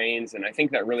their brains, and I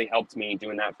think that really helped me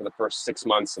doing that for the first 6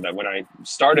 months, so that when I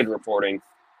started reporting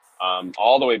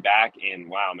all the way back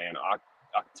in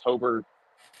October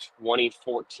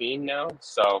 2014 now,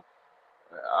 so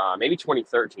maybe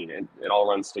 2013, it all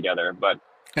runs together, but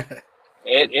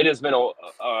it has been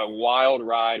a wild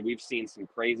ride. We've seen some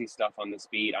crazy stuff on this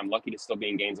beat. I'm lucky to still be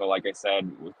in Gainesville, like I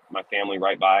said, with my family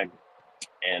right by,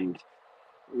 and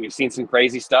we've seen some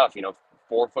crazy stuff.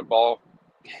 Four football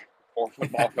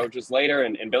coaches later,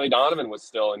 and Billy Donovan was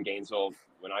still in Gainesville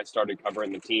when I started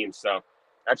covering the team. So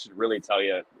that should really tell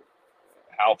you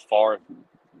how far,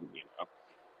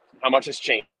 how much has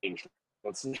changed.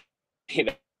 Let's say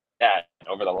that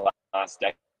over the last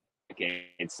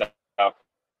decade. So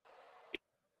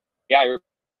yeah, I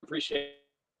appreciate.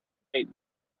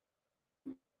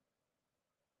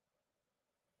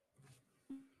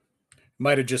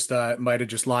 Might have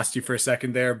just lost you for a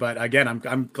second there, but again,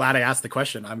 I'm glad I asked the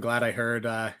question. I'm glad I heard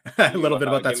a little bit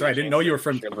about that. Sorry, I didn't know you were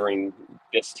from covering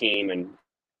this team. And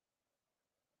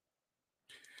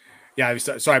yeah,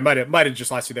 sorry, I might have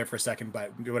just lost you there for a second, but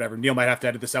whatever. Neil might have to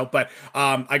edit this out, but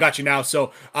I got you now.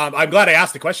 So I'm glad I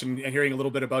asked the question and hearing a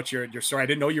little bit about your story. I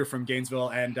didn't know you were from Gainesville,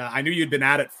 and I knew you'd been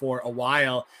at it for a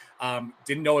while.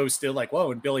 Didn't know it was still like,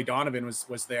 whoa, and Billy Donovan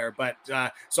was there. But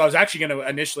so I was actually going to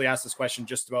initially ask this question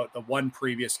just about the one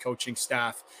previous coaching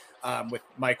staff with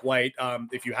Mike White.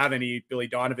 If you have any Billy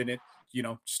Donovan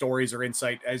stories or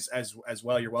insight as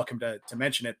well, you're welcome to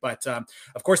mention it. But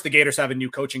of course, the Gators have a new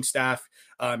coaching staff.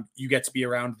 You get to be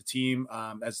around the team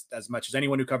as much as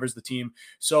anyone who covers the team.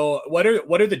 So what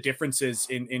are the differences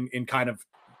in kind of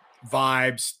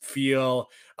vibes, feel,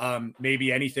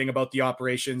 maybe anything about the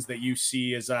operations that you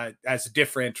see as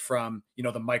different from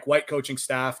the Mike White coaching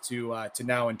staff to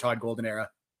now in Todd Golden era?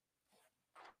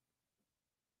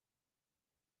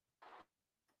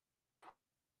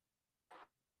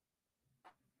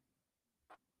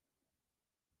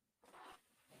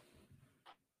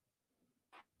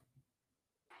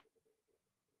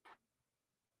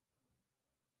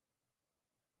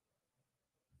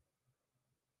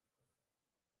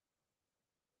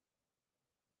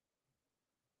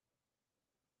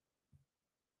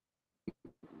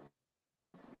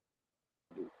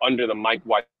 under the Mike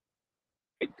White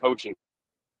coaching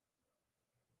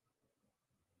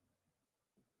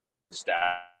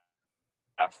staff,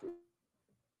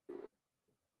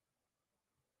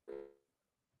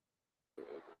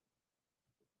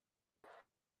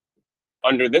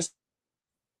 under this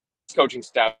coaching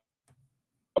staff,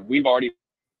 we've already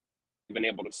been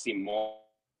able to see more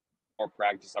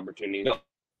practice opportunities.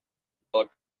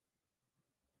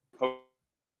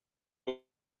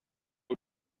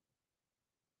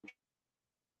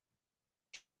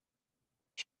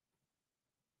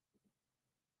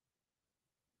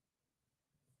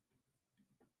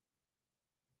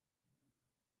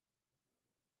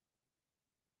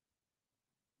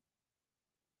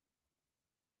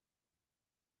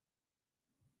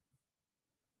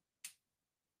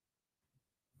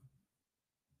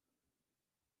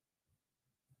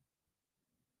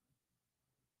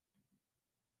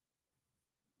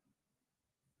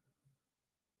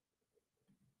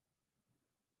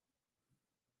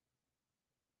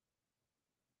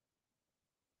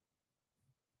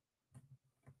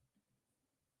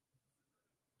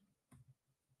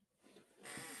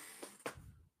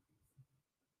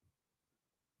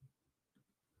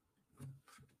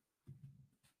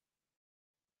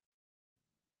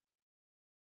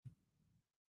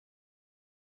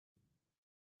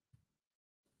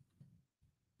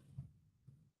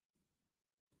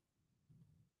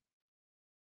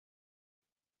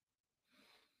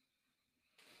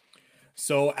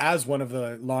 So, as one of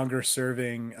the longer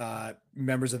serving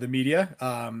members of the media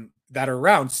that are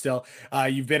around still,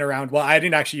 you've been around. Well, I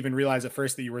didn't actually even realize at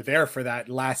first that you were there for that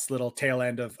last little tail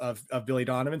end of Billy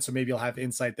Donovan. So maybe you'll have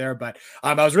insight there. But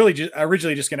I was really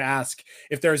originally just going to ask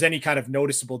if there's any kind of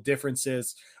noticeable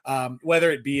differences,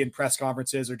 whether it be in press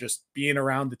conferences or just being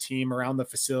around the team, around the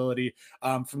facility,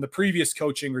 from the previous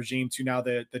coaching regime to now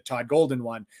the Todd Golden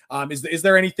one. Is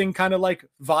there anything kind of like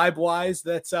vibe wise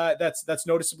that's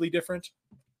noticeably different?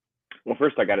 Well,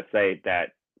 first I got to say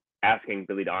that asking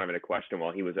Billy Donovan a question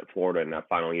while he was at Florida in that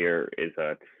final year is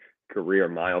a career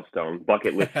milestone,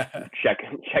 bucket list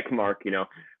check mark,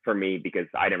 for me, because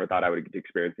I never thought I would get to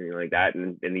experience anything like that.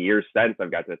 And in the years since,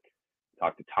 I've got to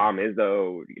talk to Tom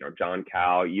Izzo, John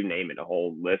Cal, you name it, a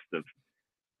whole list of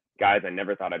guys I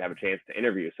never thought I'd have a chance to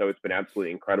interview. So it's been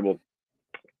absolutely incredible.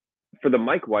 For the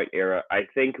Mike White era, I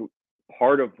think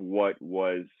part of what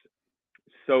was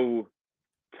so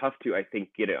tough to, I think,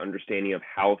 get an understanding of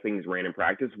how things ran in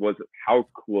practice was how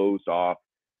closed off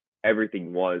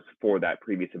everything was for that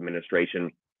previous administration.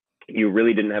 You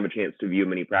really didn't have a chance to view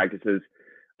many practices.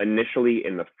 Initially,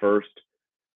 in the first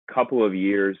couple of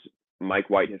years, Mike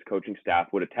White, his coaching staff,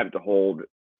 would attempt to hold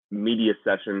media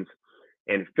sessions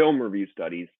and film review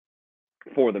studies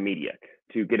for the media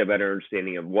to get a better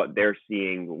understanding of what they're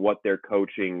seeing, what they're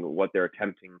coaching, what they're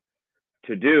attempting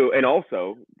to do, and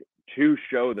also to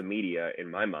show the media, in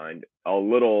my mind, a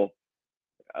little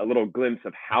glimpse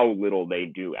of how little they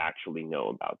do actually know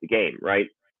about the game, right?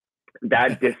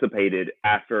 That dissipated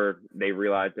after they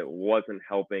realized it wasn't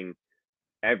helping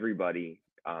everybody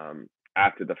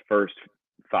after the first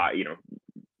five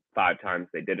times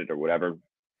they did it or whatever.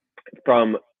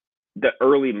 From the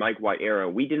early Mike White era,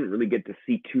 we didn't really get to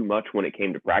see too much when it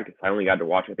came to practice. I only got to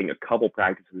watch, I think, a couple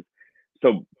practices.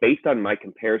 So based on my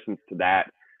comparisons to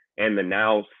that and the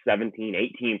now 17,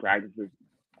 18 practices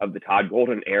of the Todd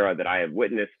Golden era that I have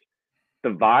witnessed, the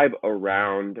vibe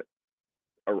around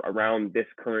this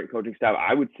current coaching staff,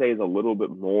 I would say, is a little bit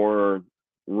more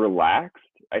relaxed.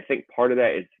 I think part of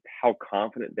that is how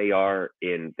confident they are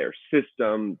in their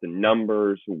system, the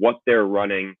numbers, what they're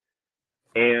running.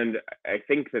 And I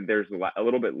think that there's a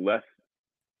little bit less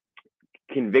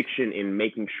conviction in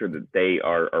making sure that they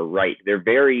are right. They're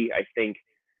very, I think,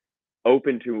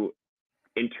 open to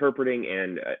interpreting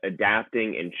and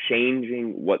adapting and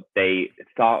changing what they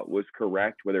thought was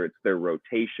correct, whether it's their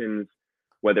rotations,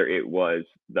 whether it was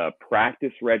the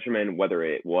practice regimen, whether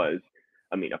it was,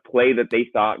 a play that they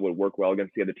thought would work well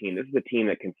against the other team. This is a team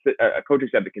that a coaching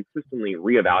staff that consistently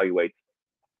reevaluates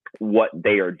what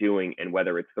they are doing and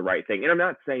whether it's the right thing. And I'm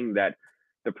not saying that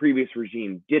the previous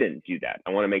regime didn't do that.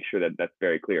 I want to make sure that that's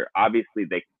very clear. Obviously,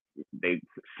 they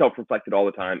self-reflected all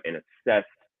the time and assessed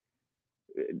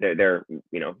their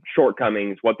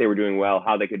shortcomings, what they were doing well,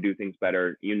 how they could do things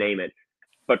better, you name it.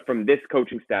 But from this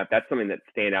coaching staff, that's something that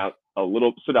stood out a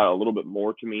little bit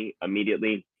more to me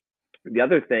immediately. The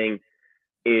other thing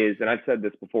is, and I've said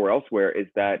this before elsewhere, is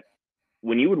that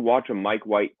when you would watch a Mike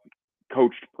White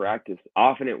coached practice,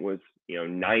 often it was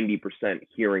 90%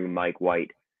 hearing Mike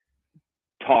White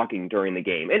talking during the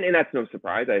game, and that's no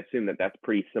surprise. I assume that that's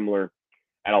pretty similar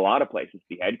at a lot of places.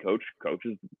 The head coach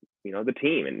coaches the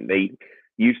team, and they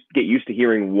get used to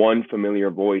hearing one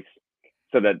familiar voice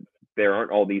so that there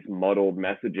aren't all these muddled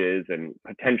messages and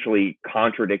potentially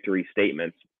contradictory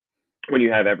statements when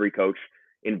you have every coach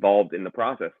involved in the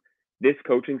process. This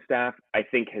coaching staff, I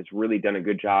think, has really done a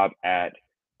good job at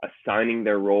assigning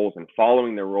their roles and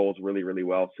following their roles really, really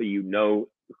well. So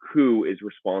who is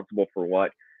responsible for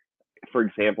what. For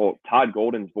example, Todd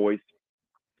Golden's voice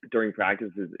during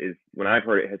practice is when I've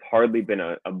heard it, has hardly been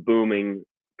a booming,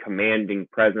 commanding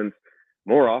presence.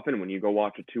 More often, when you go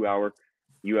watch a 2-hour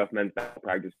UF men's basketball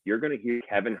practice, you're going to hear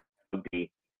Kevin Hugby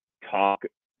talk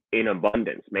in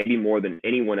abundance, maybe more than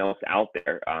anyone else out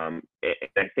there. And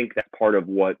I think that's part of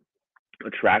what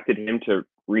attracted him to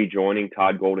rejoining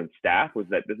Todd Golden's staff, was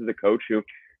that this is a coach who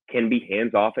can be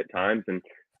hands off at times and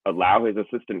allow his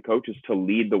assistant coaches to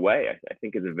lead the way. I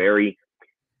think it's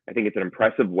an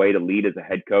impressive way to lead as a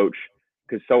head coach,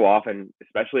 because so often,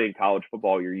 especially in college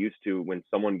football, you're used to when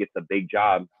someone gets a big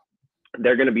job,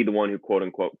 they're going to be the one who quote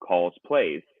unquote calls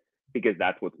plays because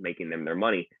that's what's making them their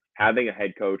money. Having a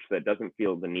head coach that doesn't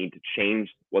feel the need to change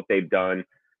what they've done,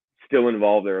 still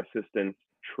involve their assistants,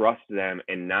 trust them,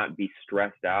 and not be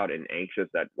stressed out and anxious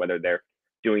at whether they're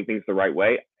doing things the right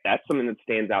way, that's something that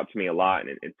stands out to me a lot.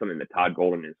 And it's something that Todd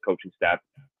Golden and his coaching staff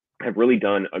have really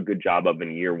done a good job of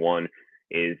in year one,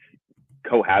 is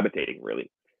cohabitating, really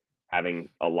having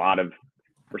a lot of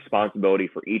responsibility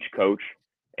for each coach.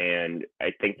 And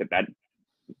I think that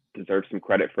deserves some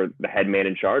credit for the head man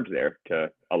in charge there to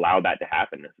allow that to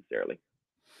happen necessarily.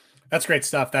 That's great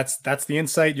stuff. That's the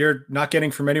insight you're not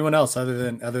getting from anyone else other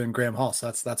than Graham Hall.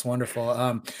 So that's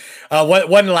wonderful.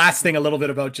 One last thing, a little bit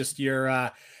about just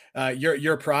your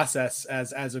process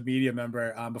as a media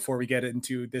member before we get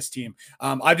into this team.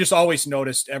 I've just always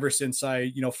noticed ever since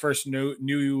I first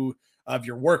knew of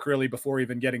your work, really, before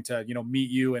even getting to meet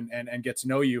you and get to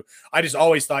know you. I just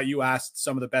always thought you asked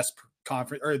some of the best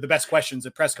the best questions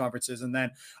at press conferences. And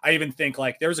then I even think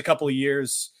like there was a couple of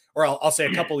years, or I'll say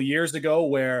a couple of years ago,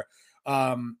 where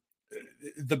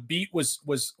the beat was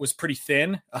pretty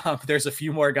thin. There's a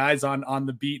few more guys on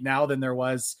the beat now than there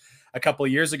was a couple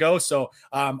of years ago. So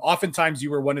oftentimes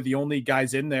you were one of the only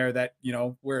guys in there that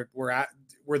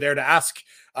we're there to ask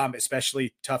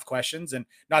especially tough questions. And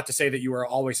not to say that you were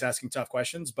always asking tough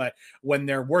questions, but when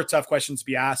there were tough questions to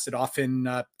be asked, it often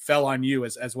fell on you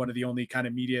as one of the only kind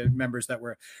of media members that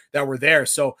were there.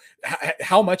 So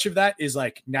how much of that is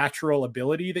like natural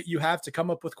ability that you have to come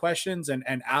up with questions and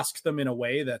ask them in a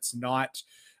way that's not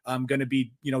going to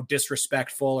be,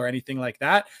 disrespectful or anything like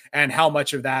that? And how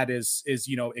much of that is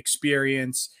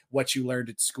experience, what you learned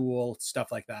at school,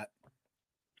 stuff like that?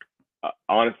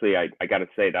 Honestly, I got to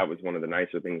say that was one of the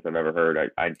nicer things I've ever heard.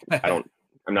 I'm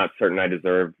not certain I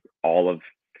deserve all of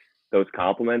those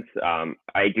compliments.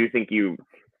 I do think you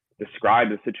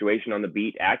described the situation on the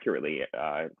beat accurately.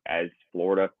 As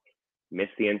Florida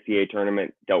missed the NCAA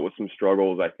tournament, dealt with some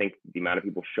struggles, I think the amount of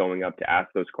people showing up to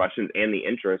ask those questions and the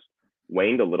interest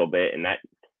waned a little bit, and that,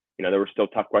 there were still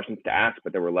tough questions to ask,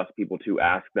 but there were less people to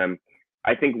ask them.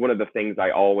 I think one of the things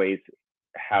I always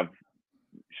have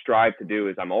strive to do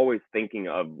is I'm always thinking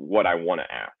of what I want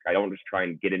to ask. I don't just try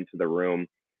and get into the room,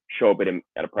 show up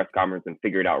at a press conference and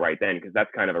figure it out right then, because that's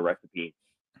kind of a recipe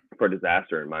for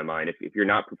disaster in my mind. If you're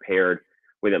not prepared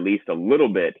with at least a little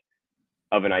bit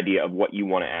of an idea of what you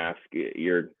want to ask,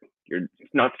 you're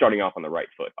not starting off on the right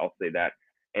foot. I'll say that.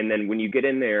 And then when you get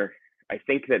in there, I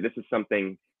think that this is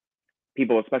something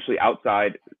people, especially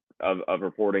outside of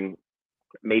reporting,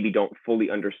 maybe don't fully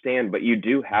understand, but you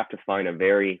do have to find a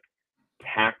very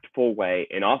tactful way,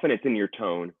 and often it's in your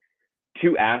tone,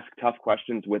 to ask tough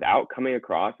questions without coming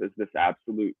across as this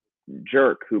absolute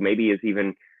jerk who maybe is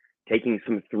even taking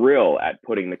some thrill at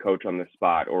putting the coach on the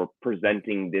spot or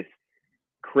presenting this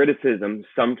criticism,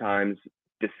 sometimes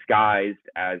disguised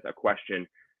as a question,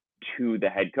 to the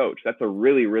head coach. That's a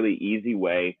really, really easy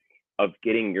way of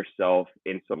getting yourself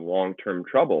in some long-term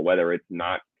trouble, whether it's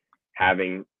not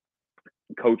having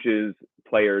coaches,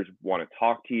 players want to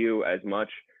talk to you as much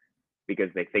because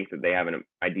they think that they have an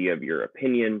idea of your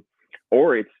opinion,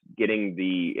 or it's getting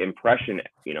the impression,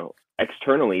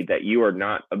 externally that you are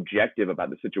not objective about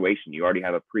the situation. You already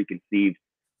have a preconceived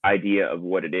idea of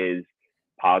what it is,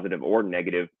 positive or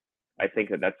negative. I think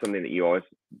that that's something that you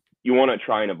want to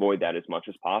try and avoid that as much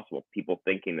as possible. People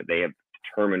thinking that they have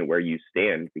determined where you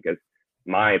stand, because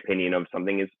my opinion of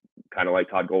something is kind of like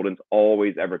Todd Golden's,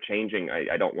 always ever changing.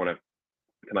 I don't want to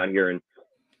come out here and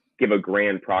give a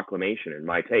grand proclamation in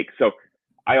my take. So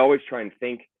I always try and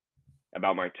think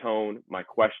about my tone, my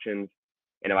questions,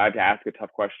 and if I have to ask a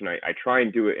tough question, I try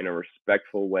and do it in a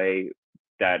respectful way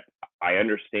that I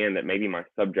understand that maybe my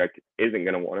subject isn't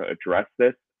going to want to address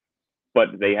this,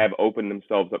 but they have opened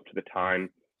themselves up to the time.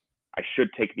 I should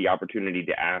take the opportunity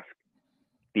to ask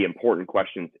the important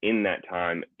questions in that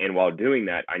time. And while doing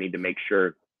that, I need to make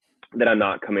sure that I'm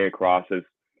not coming across as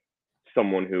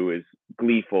someone who is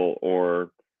gleeful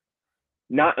or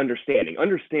not understanding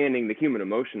the human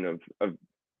emotion of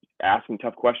asking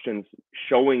tough questions,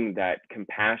 showing that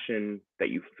compassion that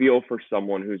you feel for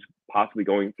someone who's possibly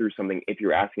going through something. If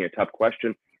you're asking a tough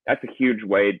question, that's a huge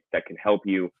way that can help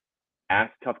you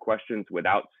ask tough questions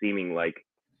without seeming like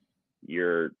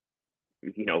you're,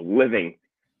 living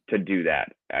to do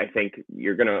that. I think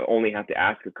you're going to only have to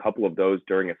ask a couple of those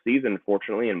during a season,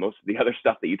 fortunately, and most of the other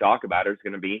stuff that you talk about is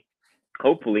going to be,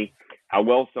 hopefully, how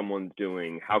well someone's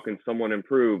doing, how can someone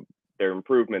improve, their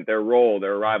improvement, their role,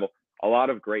 their arrival, a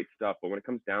lot of great stuff. But when it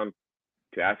comes down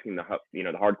to asking the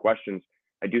hard questions,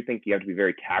 I do think you have to be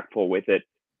very tactful with it,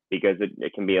 because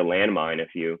it can be a landmine if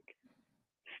you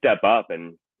step up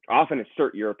and often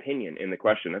assert your opinion in the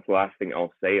question. That's the last thing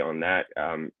I'll say on that.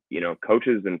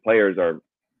 Coaches and players are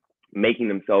making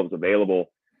themselves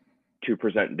available to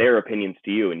present their opinions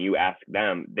to you, and you ask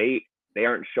them. They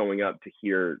aren't showing up to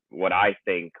hear what I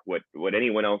think, what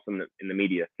anyone else in the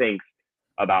media thinks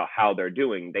about how they're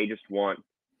doing. They just want,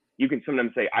 you can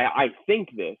sometimes say, I think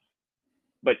this,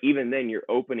 but even then you're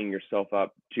opening yourself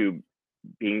up to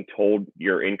being told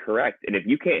you're incorrect. And if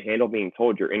you can't handle being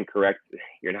told you're incorrect,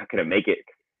 you're not going to make it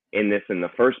in this in the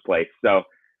first place. So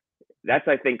that's,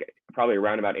 I think, probably a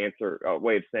roundabout answer,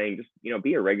 way of saying just,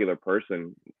 be a regular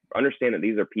person. Understand that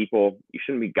these are people. You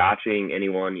shouldn't be gotching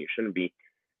anyone. You shouldn't be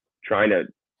trying to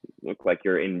look like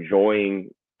you're enjoying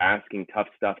asking tough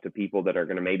stuff to people that are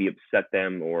going to maybe upset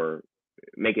them or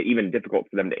make it even difficult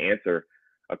for them to answer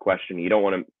a question. You don't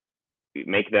want to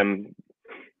make them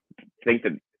think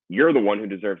that you're the one who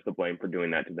deserves the blame for doing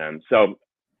that to them. So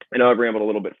I know I've rambled a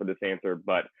little bit for this answer,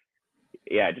 but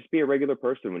yeah, just be a regular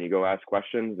person when you go ask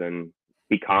questions, and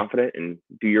be confident and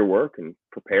do your work and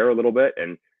prepare a little bit.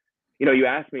 And, you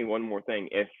asked me one more thing,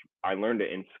 if I learned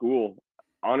it in school.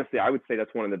 Honestly, I would say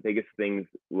that's one of the biggest things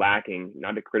lacking,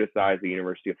 not to criticize the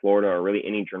University of Florida or really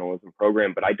any journalism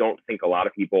program, but I don't think a lot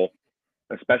of people,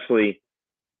 especially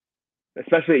at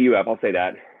UF, I'll say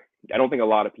that, I don't think a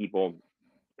lot of people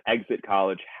exit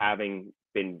college having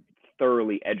been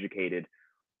thoroughly educated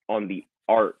on the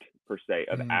art, per se,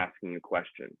 of asking a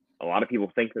question. A lot of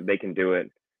people think that they can do it.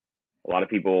 A lot of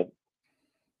people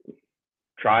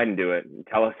try and do it and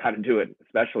tell us how to do it,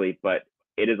 especially, but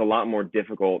it is a lot more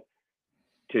difficult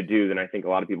to do than I think a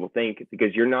lot of people think,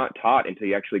 because you're not taught until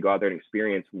you actually go out there and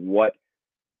experience what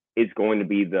is going to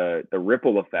be the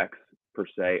ripple effects, per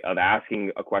se, of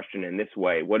asking a question in this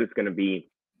way. What's going to be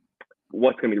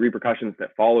the repercussions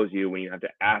that follows you when you have to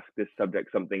ask this subject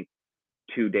something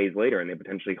 2 days later, and they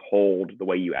potentially hold the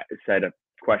way you said a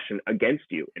question against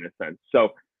you, in a sense. So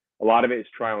a lot of it is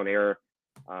trial and error.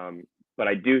 But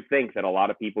I do think that a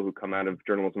lot of people who come out of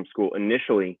journalism school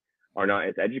initially are not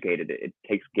as educated. It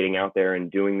takes getting out there and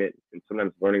doing it, and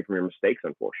sometimes learning from your mistakes,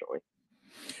 unfortunately.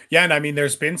 Yeah, and I mean,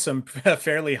 there's been some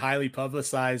fairly highly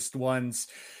publicized ones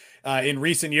in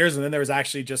recent years, and then there was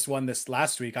actually just one this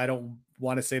last week. I don't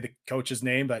want to say the coach's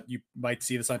name, but you might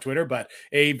see this on Twitter, but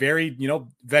a very,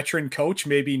 veteran coach,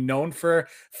 maybe known for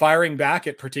firing back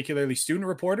at particularly student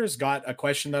reporters, got a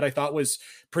question that I thought was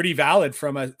pretty valid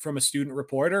from a student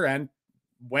reporter and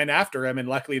went after him. And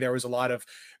luckily there was a lot of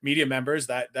media members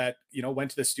that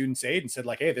went to the student's aid and said,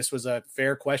 like, hey, this was a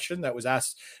fair question that was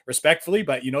asked respectfully,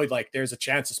 but there's a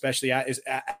chance, especially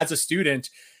as a student,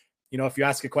 if you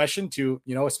ask a question to,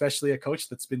 especially a coach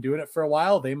that's been doing it for a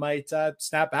while, they might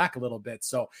snap back a little bit.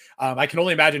 So I can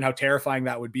only imagine how terrifying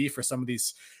that would be for some of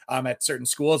these at certain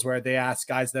schools where they ask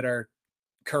guys that are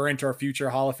current or future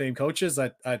Hall of Fame coaches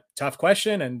a tough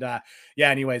question. And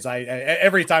anyways,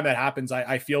 every time that happens,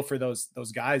 I feel for those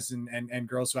guys and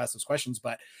girls who ask those questions,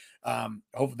 but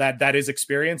hope that is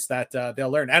experience that they'll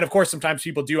learn. And of course, sometimes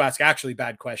people do ask actually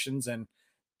bad questions, and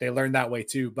they learn that way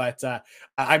too. But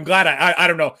I'm glad. I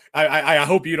don't know. I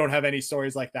hope you don't have any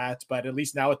stories like that. But at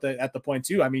least now at the point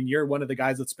too, I mean, you're one of the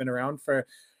guys that's been around for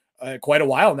quite a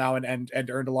while now and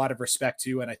earned a lot of respect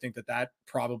too. And I think that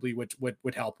probably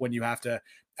would help when you have to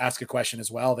ask a question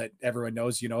as well, that everyone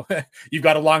knows, you've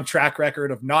got a long track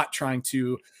record of not trying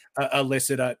to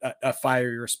elicit a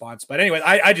fiery response. But anyway,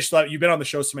 I just love, you've been on the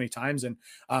show so many times, and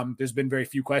there's been very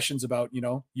few questions about,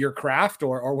 your craft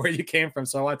or where you came from.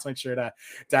 So I want to make sure to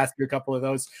ask you a couple of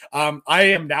those. I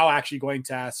am now actually going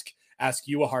to ask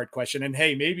you a hard question. And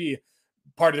hey, maybe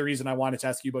part of the reason I wanted to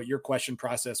ask you about your question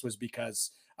process was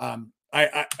because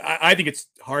I think it's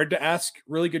hard to ask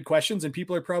really good questions, and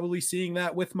people are probably seeing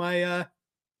that with my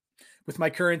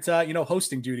current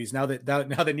hosting duties now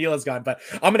that Neil is gone. But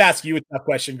I'm going to ask you a tough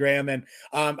question, Graham. And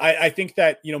I think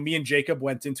that me and Jacob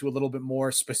went into a little bit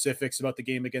more specifics about the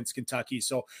game against Kentucky.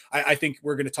 So I think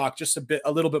we're going to talk just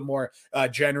a little bit more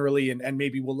generally, and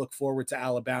maybe we'll look forward to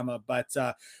Alabama. But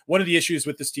one of the issues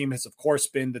with this team has, of course,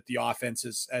 been that the offense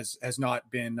has not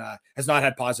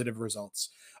had positive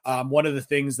results. One of the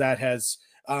things that has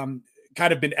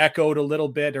kind of been echoed a little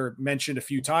bit or mentioned a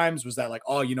few times was that, like,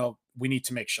 we need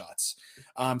to make shots.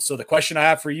 So the question I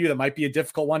have for you, that might be a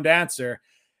difficult one to answer: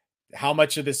 how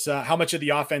much of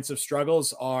the offensive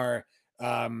struggles are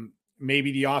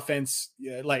maybe the offense,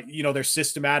 there's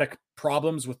systematic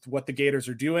problems with what the Gators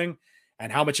are doing,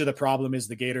 and how much of the problem is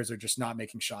the Gators are just not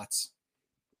making shots?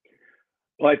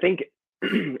 Well, I think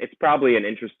it's probably an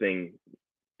interesting,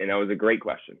 and that was a great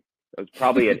question. It was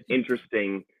probably an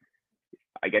interesting,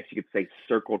 I guess you could say,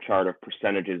 circle chart of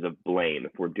percentages of blame,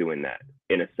 if we're doing that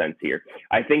in a sense here.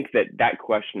 I think that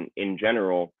question in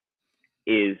general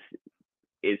is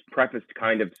prefaced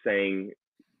kind of saying,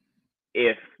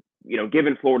 if,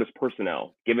 given Florida's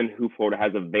personnel, given who Florida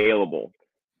has available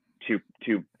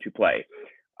to play,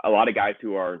 a lot of guys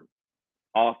who are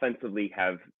offensively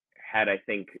have had, I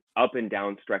think, up and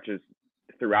down stretches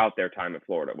throughout their time at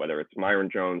Florida, whether it's Myron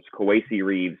Jones, Kawasi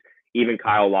Reeves, even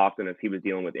Kyle Lofton as he was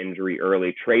dealing with injury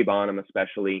early, Trey Bonham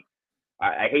especially.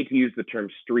 I hate to use the term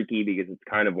streaky because it's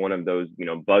kind of one of those,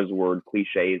 buzzword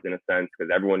cliches in a sense, because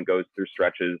everyone goes through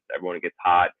stretches, everyone gets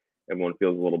hot, Everyone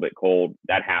feels a little bit cold.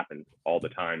 That happens all the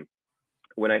time.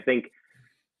 When I think,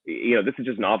 this is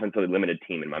just an offensively limited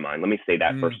team in my mind. Let me say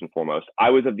that first and foremost. I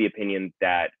was of the opinion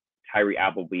that Tyree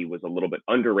Appleby was a little bit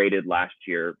underrated last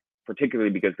year,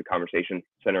 particularly because the conversation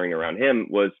centering around him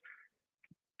was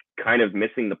kind of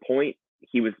missing the point.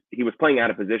 He was playing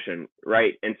out of position,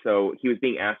 right? And so he was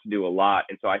being asked to do a lot.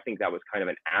 And so I think that was kind of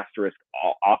an asterisk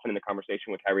often in the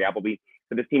conversation with Tyree Appleby,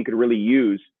 that this team could really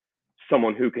use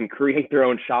someone who can create their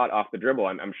own shot off the dribble.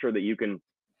 I'm sure that you can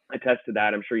attest to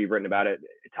that. I'm sure you've written about it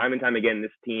time and time again.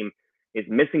 This team is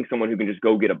missing someone who can just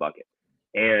go get a bucket.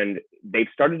 And they've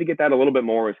started to get that a little bit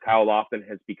more as Kyle Lofton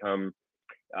has become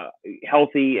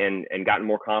healthy and gotten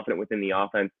more confident within the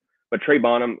offense. But Trey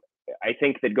Bonham, I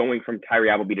think that going from Tyree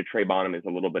Appleby to Trey Bonham is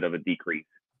a little bit of a decrease.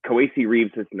 Kowacie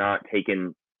Reeves has not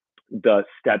taken the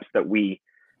steps that we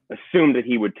assumed that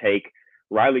he would take.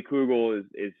 Riley Kugel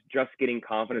is just getting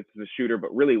confidence as a shooter,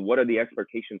 but really, what are the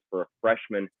expectations for a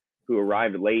freshman who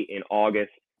arrived late in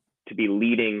August to be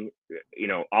leading,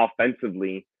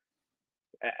 offensively?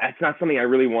 That's not something I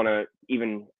really want to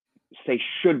even say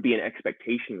should be an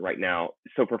expectation right now.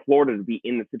 So for Florida to be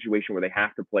in the situation where they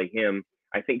have to play him,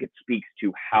 I think it speaks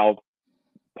to how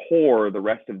poor the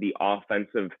rest of the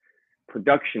offensive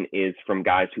production is from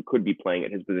guys who could be playing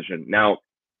at his position. Now,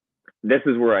 this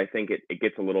is where I think it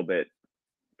gets a little bit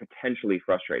potentially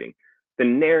frustrating. The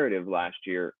narrative last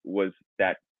year was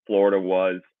that Florida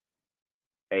was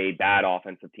a bad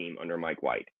offensive team under Mike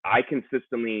White. I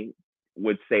consistently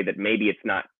would say that maybe it's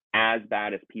not as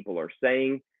bad as people are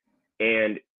saying.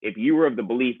 And if you were of the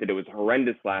belief that it was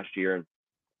horrendous last year,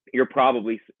 you're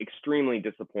probably extremely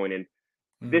disappointed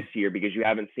this year because you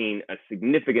haven't seen a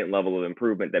significant level of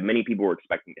improvement that many people were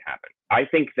expecting to happen. I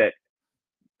think that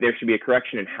there should be a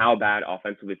correction in how bad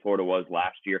offensively Florida was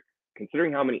last year,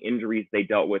 considering how many injuries they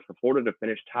dealt with. For Florida to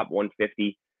finish top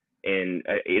 150 in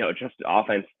just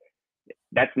offense,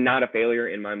 that's not a failure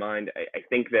in my mind. I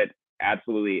think that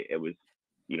absolutely it was,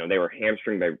 they were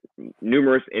hamstringed by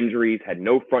numerous injuries, had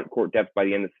no front court depth by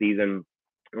the end of the season,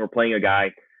 and were playing a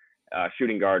guy,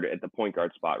 shooting guard at the point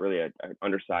guard spot, really an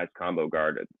undersized combo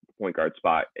guard at the point guard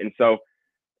spot. And so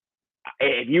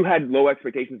if you had low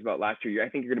expectations about last year, I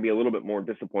think you're going to be a little bit more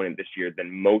disappointed this year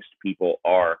than most people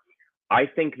are. I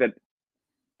think that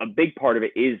a big part of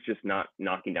it is just not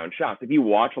knocking down shots. If you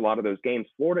watch a lot of those games,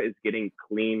 Florida is getting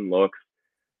clean looks,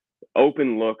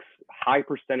 open looks, high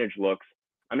percentage looks.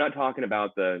 I'm not talking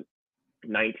about the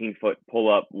 19-foot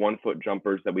pull-up, 1-foot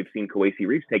jumpers that we've seen Kowacie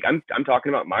Reeves take. I'm talking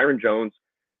about Myron Jones,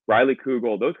 Riley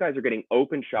Kugel. Those guys are getting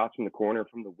open shots from the corner,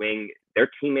 from the wing. Their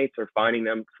teammates are finding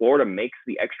them. Florida makes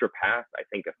the extra pass, I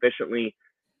think, efficiently.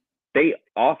 They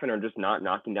often are just not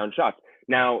knocking down shots.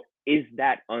 Now, is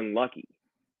that unlucky?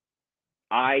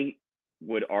 I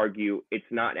would argue it's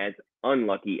not as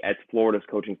unlucky as Florida's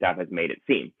coaching staff has made it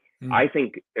seem. I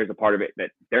think there's a part of it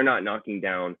that they're not knocking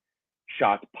down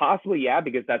shots, possibly, yeah,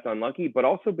 because that's unlucky, but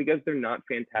also because they're not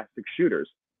fantastic shooters.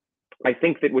 I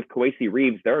think that with Kowacie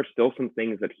Reeves, there are still some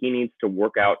things that he needs to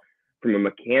work out from a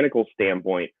mechanical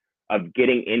standpoint of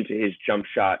getting into his jump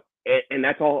shot. And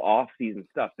that's all off-season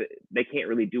stuff. They can't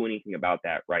really do anything about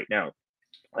that right now.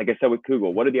 Like I said with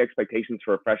Kugel, what are the expectations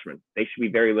for a freshman? They should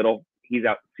be very little. He's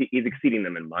exceeding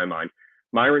them in my mind.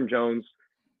 Myron Jones,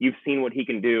 you've seen what he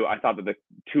can do. I thought that the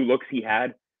two looks he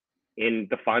had in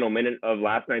the final minute of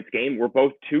last night's game were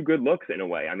both two good looks in a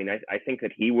way. I mean, I think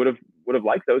that he would have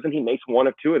liked those, and he makes one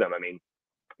of two of them. I mean,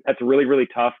 that's really, really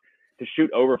tough to shoot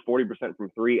over 40% from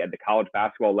three at the college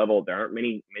basketball level. There aren't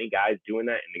many guys doing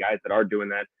that, and the guys that are doing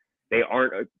that, they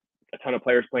aren't a ton of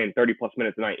players playing 30-plus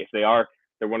minutes a night. If they are,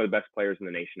 they're one of the best players in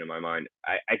the nation in my mind.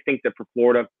 I think that for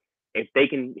Florida, if they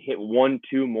can hit 1-2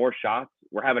 more shots,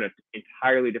 we're having an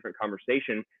entirely different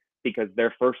conversation because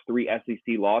their first three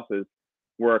SEC losses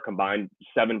were a combined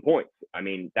 7 points. I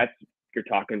mean, you're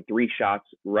talking 3 shots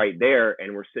right there,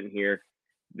 and we're sitting here,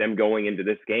 them going into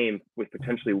this game with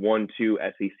potentially 1-2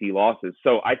 SEC losses.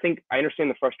 So I think I understand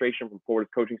the frustration from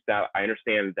Florida's coaching staff. I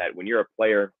understand that when you're a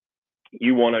player,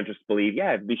 you want to just believe,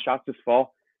 yeah, if these shots just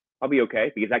fall, I'll be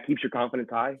okay, because that keeps your confidence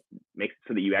high, makes it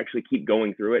so that you actually keep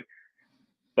going through it.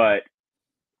 But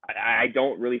I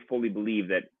don't really fully believe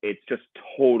that it's just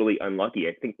totally unlucky.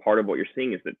 I think part of what you're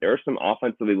seeing is that there are some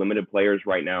offensively limited players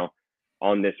right now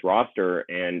on this roster,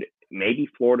 and maybe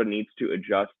Florida needs to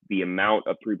adjust the amount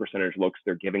of 3% looks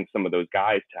they're giving some of those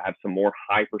guys to have some more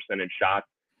high percentage shots.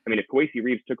 I mean, if Kowacie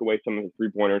Reeves took away some of his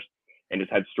 3-pointers and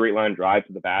just had straight line drives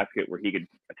to the basket where he could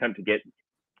attempt to get,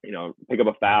 pick up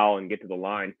a foul and get to the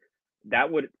line, that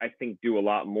would, I think, do a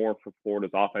lot more for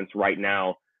Florida's offense right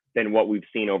now than what we've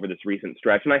seen over this recent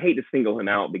stretch. And I hate to single him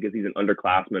out because he's an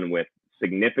underclassman with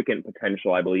significant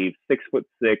potential, I believe. 6'6".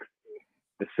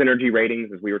 The synergy ratings,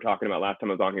 as we were talking about last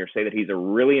time I was on here, say that he's a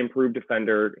really improved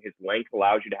defender. His length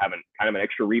allows you to have kind of an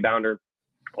extra rebounder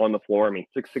on the floor. I mean,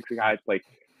 6'6" guys play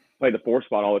the 4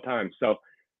 spot all the time. So,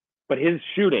 but his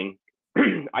shooting,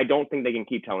 I don't think they can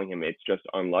keep telling him it's just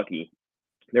unlucky.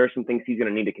 There are some things he's going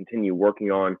to need to continue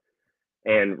working on.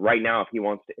 And right now, if he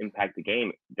wants to impact the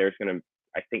game, there's going to,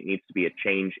 I think, needs to be a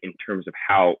change in terms of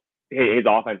how his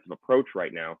offensive approach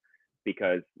right now,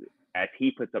 because as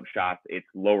he puts up shots, it's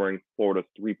lowering Florida's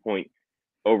 3-point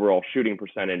overall shooting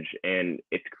percentage, and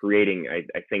it's creating,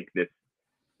 I think, this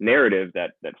narrative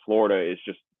that Florida is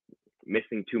just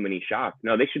missing too many shots.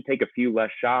 No, they should take a few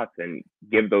less shots and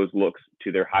give those looks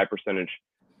to their high percentage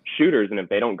shooters. And if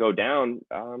they don't go down,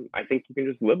 I think you can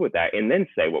just live with that and then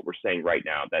say what we're saying right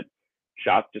now, that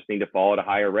shots just need to fall at a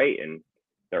higher rate and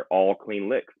they're all clean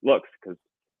looks, because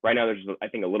right now there's, I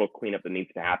think, a little cleanup that needs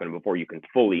to happen before you can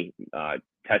fully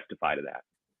testify to that.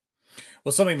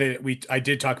 Well, something that I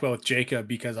did talk about with Jacob,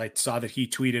 because I saw that he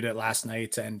tweeted it last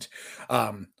night, and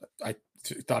I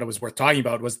thought it was worth talking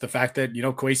about, was the fact that,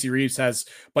 Kowacie Reeves has,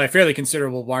 by a fairly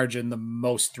considerable margin, the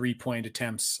most 3-point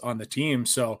attempts on the team.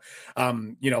 So,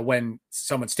 when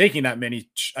someone's taking that many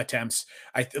attempts,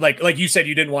 I like you said,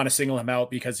 you didn't want to single him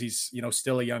out because he's,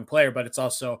 still a young player, but it's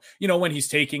also, when he's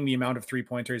taking the amount of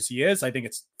 3-pointers he is, I think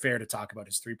it's fair to talk about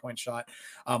his 3-point shot,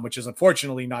 which is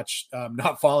unfortunately not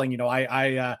falling.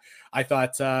 I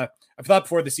thought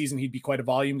before the season he'd be quite a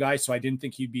volume guy, so I didn't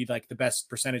think he'd be like the best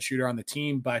percentage shooter on the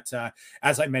team. But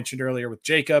as I mentioned earlier with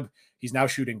Jacob, he's now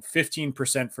shooting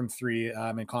 15% from 3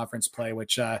 in conference play,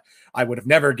 which I would have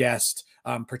never guessed,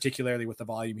 particularly with the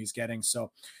volume he's getting.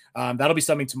 So that'll be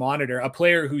something to monitor. A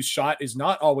player whose shot is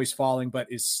not always falling,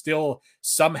 but is still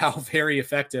somehow very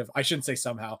effective. I shouldn't say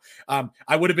somehow.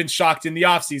 I would have been shocked in the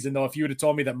offseason, though, if you would have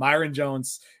told me that Myron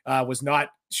Jones was not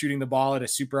shooting the ball at a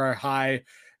super high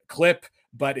clip,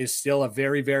 but is still a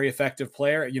very, very effective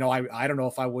player. I don't know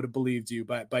if I would have believed you,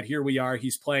 but here we are.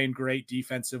 He's playing great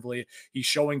defensively. He's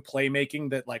showing playmaking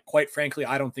that, like, quite frankly,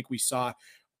 I don't think we saw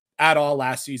at all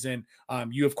last season.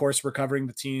 You, of course, were covering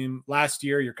the team last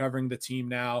year. You're covering the team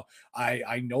now.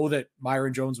 I know that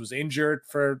Myron Jones was injured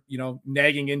for,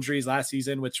 nagging injuries last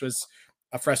season, which was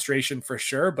a frustration for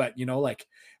sure. But,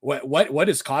 what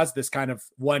has caused this kind of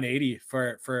 180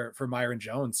 for Myron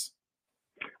Jones?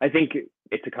 I think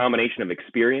it's a combination of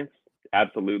experience.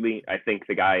 Absolutely. I think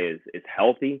the guy is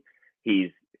healthy.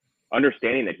 He's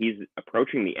understanding that he's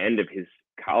approaching the end of his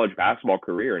college basketball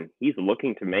career, and he's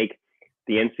looking to make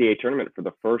the NCAA tournament for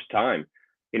the first time.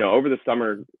 Over the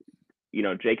summer,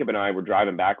 Jacob and I were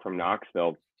driving back from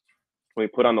Knoxville. We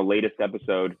put on the latest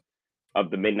episode of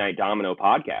the Midnight Domino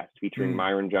podcast featuring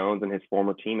Myron Jones and his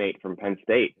former teammate from Penn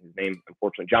State. His name,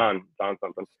 unfortunately, John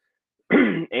something.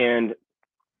 And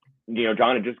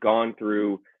John had just gone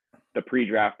through the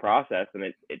pre-draft process, and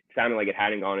it sounded like it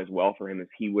hadn't gone as well for him as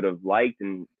he would have liked.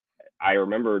 And I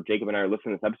remember Jacob and I were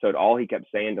listening to this episode. All he kept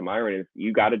saying to Myron is,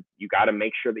 you got to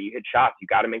make sure that you hit shots. You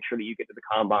got to make sure that you get to the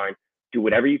combine. Do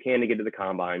whatever you can to get to the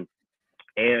combine.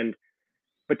 And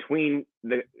between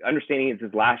the understanding it's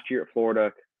his last year at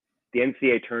Florida, the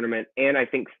NCAA tournament, and I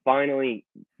think finally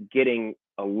getting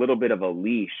a little bit of a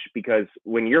leash, because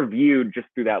when you're viewed just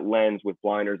through that lens with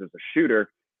blinders as a shooter,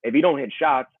 if you don't hit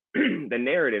shots, the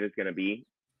narrative is going to be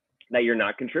that you're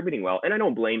not contributing well. And I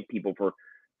don't blame people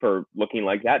for looking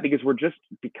like that, because we're just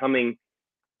becoming,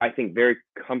 I think, very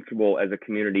comfortable as a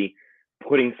community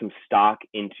putting some stock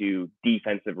into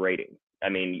defensive ratings. I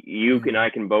mean, you and I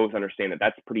can both understand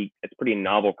that it's pretty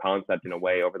novel concept in a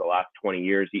way over the last 20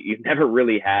 years. You've never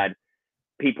really had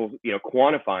people,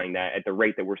 quantifying that at the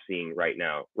rate that we're seeing right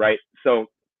now, right? So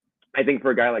I think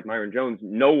for a guy like Myron Jones,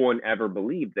 no one ever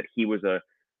believed that he was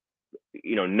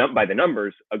by the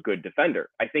numbers, a good defender.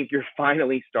 I think you're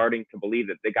finally starting to believe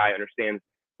that the guy understands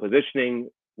positioning,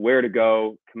 where to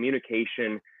go,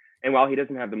 communication. And while he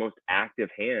doesn't have the most active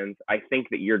hands, I think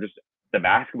that the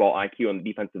basketball IQ on the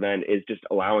defensive end is just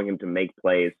allowing him to make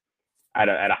plays at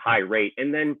a high rate.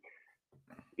 And then,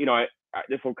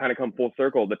 this will kind of come full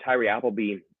circle. The Tyree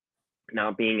Appleby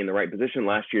not being in the right position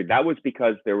last year, that was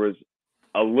because there was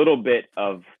a little bit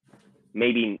of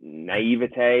maybe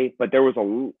naivete, but there was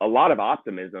a lot of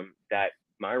optimism that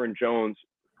Myron Jones,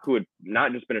 who had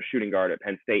not just been a shooting guard at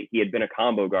Penn State, he had been a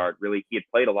combo guard. Really, he had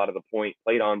played a lot of the point,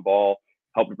 played on ball,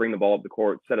 helped to bring the ball up the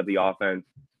court, set up the offense.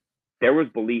 There was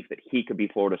belief that he could be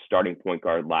Florida's starting point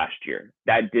guard last year.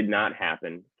 That did not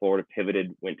happen. Florida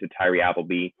pivoted, went to Tyree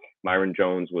Appleby. Myron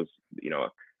Jones was,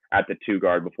 at the 2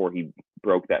 guard before he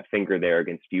broke that finger there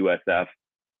against USF.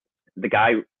 The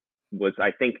guy was,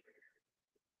 I think,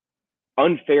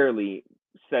 unfairly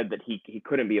said that he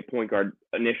couldn't be a point guard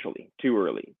initially, too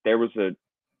early.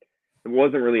 It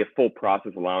wasn't really a full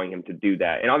process allowing him to do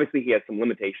that. And obviously he has some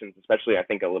limitations, especially I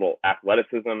think a little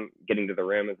athleticism, getting to the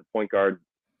rim as a point guard.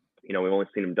 We've only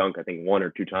seen him dunk, I think, 1 or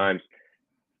 2 times.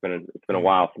 It's been a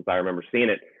while since I remember seeing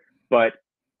it. But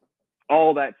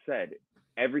all that said,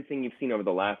 everything you've seen over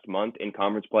the last month in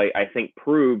conference play, I think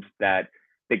proves that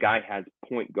the guy has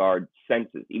point guard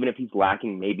senses, even if he's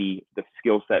lacking maybe the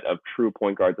skill set of true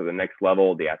point guards at the next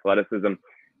level, the athleticism,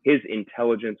 his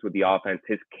intelligence with the offense,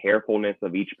 his carefulness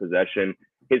of each possession,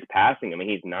 his passing. I mean,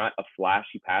 he's not a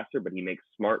flashy passer, but he makes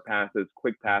smart passes,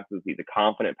 quick passes. He's a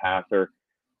confident passer.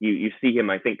 You see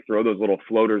him, I think, throw those little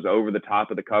floaters over the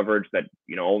top of the coverage that,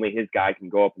 only his guy can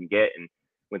go up and get. And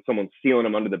when someone's sealing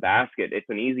him under the basket, it's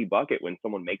an easy bucket when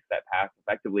someone makes that pass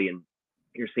effectively. And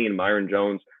you're seeing Myron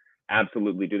Jones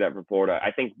absolutely do that for Florida. I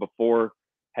think before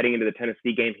heading into the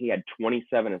Tennessee game, he had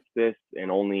 27 assists and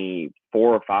only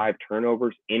 4 or 5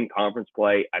 turnovers in conference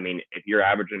play. I mean, if you're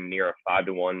averaging near a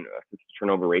 5-to-1 assist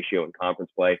turnover ratio in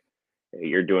conference play,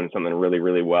 you're doing something really,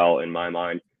 really well in my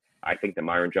mind. I think that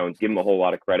Myron Jones, give him a whole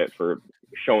lot of credit for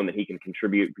showing that he can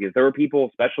contribute, because there were people,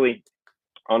 especially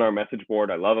on our message board,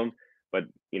 I love them, but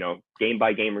game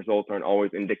by game results aren't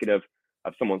always indicative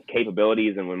of someone's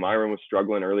capabilities. And when Myron was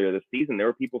struggling earlier this season, there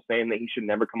were people saying that he should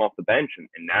never come off the bench. And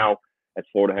now, as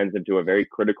Florida heads into a very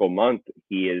critical month,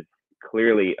 he is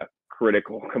clearly a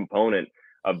critical component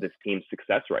of this team's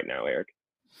success right now, Eric.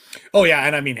 Oh yeah,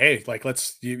 and I mean, hey, like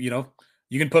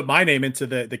you can put my name into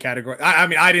the category. I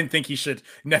mean, I didn't think he should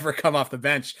never come off the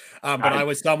bench, but I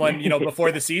was someone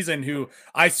before the season who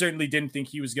I certainly didn't think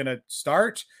he was going to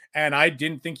start, and I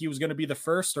didn't think he was going to be the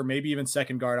first or maybe even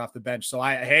second guard off the bench. So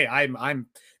I'm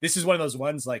this is one of those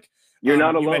ones like you're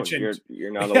not alone.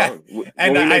 You're not alone.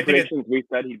 And when we made predictions, we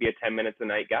said he'd be a 10 minutes a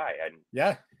night guy.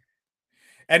 Yeah.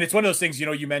 And it's one of those things,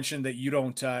 you mentioned that you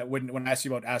don't, when I asked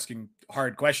you about asking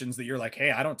hard questions, that you're like,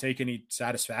 hey, I don't take any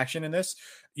satisfaction in this.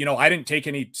 I didn't take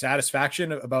any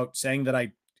satisfaction about saying that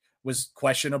I was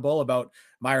questionable about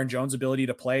Myron Jones' ability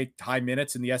to play high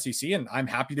minutes in the SEC. And I'm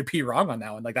happy to be wrong on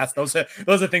that one. Like those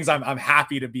are things I'm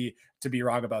happy to be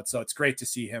wrong about. So it's great to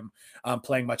see him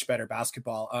playing much better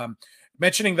basketball.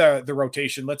 Mentioning the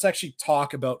rotation, let's actually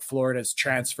talk about Florida's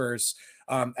transfers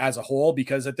as a whole,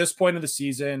 because at this point of the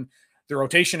season, the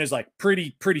rotation is like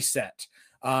pretty set.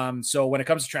 So when it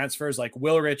comes to transfers, like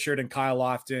Will Richard and Kyle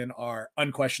Lofton are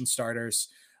unquestioned starters.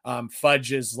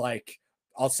 Fudge is like,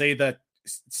 I'll say the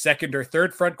second or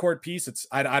third front court piece.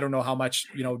 I don't know how much,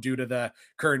 due to the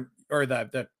current or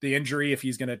the injury, if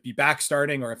he's going to be back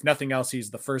starting, or if nothing else,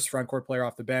 he's the first front court player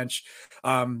off the bench.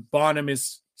 Bonham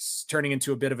is turning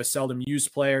into a bit of a seldom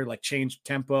used player, like change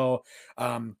tempo,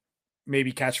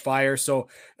 maybe catch fire. So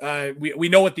we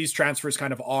know what these transfers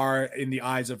kind of are in the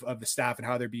eyes of the staff and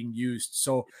how they're being used.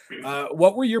 So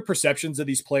what were your perceptions of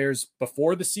these players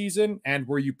before the season, and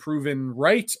were you proven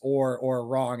right or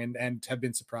wrong and have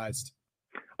been surprised?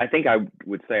 I think I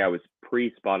would say I was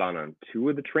pretty spot on 2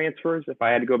 of the transfers. If I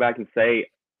had to go back and say,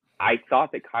 I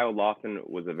thought that Kyle Lofton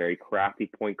was a very crafty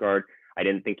point guard. I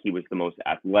didn't think he was the most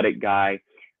athletic guy.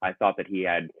 I thought that he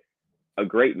had a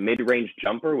great mid-range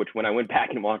jumper, which when I went back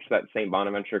and watched that St.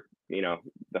 Bonaventure, the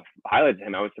highlights of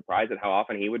him, I was surprised at how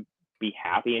often he would be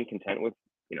happy and content with,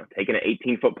 taking an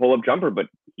 18-foot pull-up jumper, but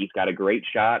he's got a great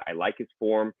shot. I like his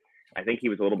form. I think he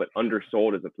was a little bit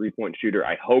undersold as a three-point shooter.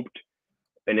 I hoped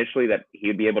initially that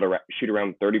he'd be able to shoot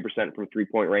around 30% from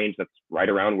three-point range. That's right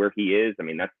around where he is. I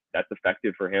mean, that's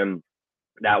effective for him.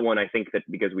 That one, I think that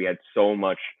because we had so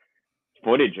much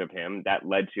footage of him, that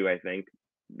led to, I think,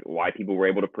 why people were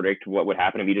able to predict what would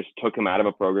happen if you just took him out of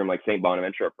a program like St.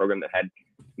 Bonaventure, a program that had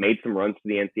made some runs to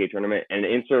the NCAA tournament, and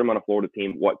insert him on a Florida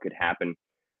team, what could happen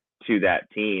to that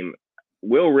team.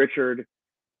 Will Richard,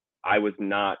 I was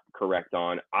not correct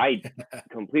on. I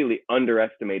completely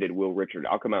underestimated Will Richard.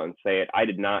 I'll come out and say it. I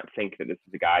did not think that this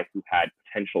is a guy who had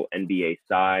potential NBA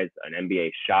size, an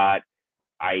NBA shot.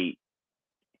 I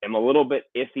am a little bit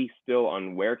iffy still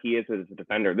on where he is as a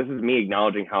defender. This is me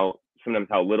acknowledging how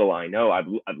little I know. I've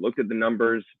looked at the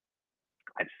numbers.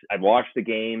 I've watched the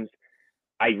games.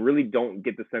 I really don't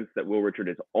get the sense that Will Richard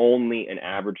is only an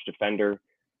average defender.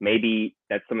 Maybe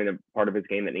that's something that part of his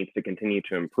game that needs to continue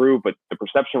to improve. But the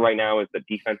perception right now is that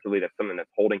defensively, that's something that's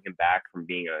holding him back from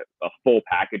being a full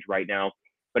package right now.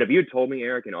 But if you had told me,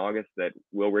 Eric, in August that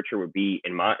Will Richard would be,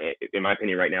 in my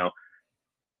opinion right now,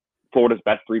 Florida's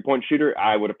best three-point shooter,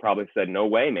 I would have probably said, no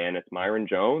way, man. It's Myron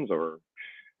Jones, or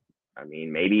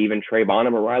maybe even Trey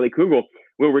Bonham or Riley Kugel.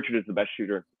 Will Richard is the best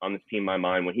shooter on this team in my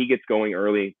mind. When he gets going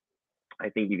early, I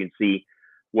think you can see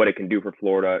what it can do for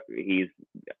Florida. He's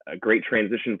a great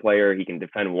transition player. He can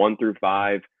defend 1 through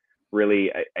 5.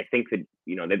 really, I think that,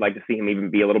 they'd like to see him even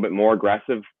be a little bit more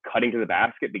aggressive cutting to the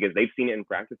basket because they've seen it in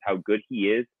practice how good he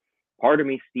is. Part of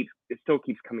me, Steve, it still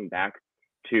keeps coming back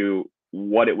to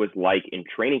what it was like in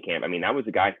training camp. I mean, that was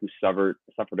a guy who suffered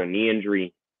a knee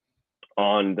injury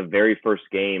on the very first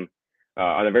game,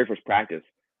 on the very first practice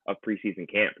of preseason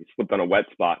camp. He slipped on a wet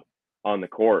spot on the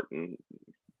court, and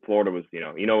Florida was,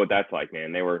 you know what that's like,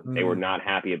 man. They were not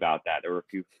happy about that. There were a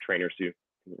few trainers who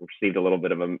received a little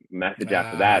bit of a message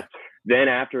after that. Then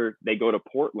after they go to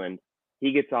Portland,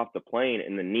 he gets off the plane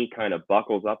and the knee kind of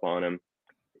buckles up on him.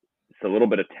 It's a little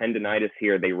bit of tendonitis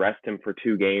here. They rest him for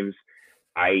 2 games.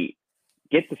 I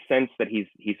get the sense that he's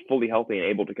fully healthy and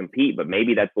able to compete, but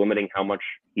maybe that's limiting how much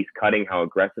he's cutting, how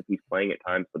aggressive he's playing at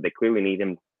times. But they clearly need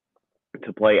him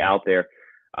to play out there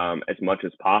as much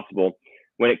as possible.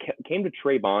 When it came to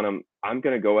Trey Bonham, I'm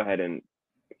going to go ahead and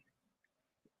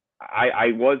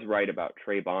I was right about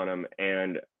Trey Bonham,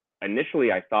 and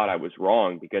initially I thought I was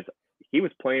wrong because he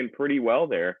was playing pretty well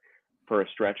there for a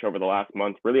stretch over the last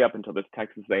month, really up until this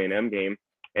Texas A&M game.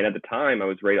 And at the time, I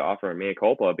was ready to offer a mea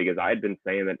culpa because I had been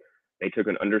saying that they took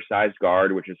an undersized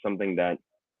guard, which is something that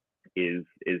is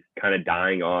kind of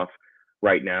dying off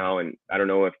right now. And I don't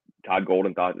know if Todd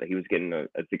Golden thought that he was getting a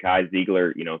Zakai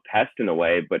Ziegler, test in a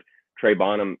way, but Trey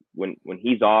Bonham, when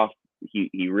he's off,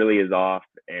 he really is off,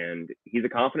 and he's a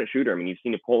confident shooter. I mean, you've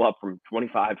seen him pull up from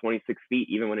 25, 26 feet,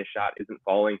 even when his shot isn't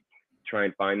falling, try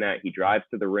and find that. He drives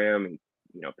to the rim,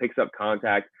 he, picks up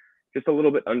contact, just a little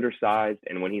bit undersized.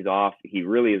 And when he's off, he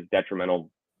really is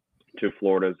detrimental to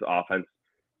Florida's offense.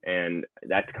 And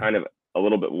that's kind of a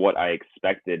little bit what I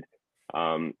expected.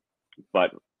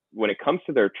 But when it comes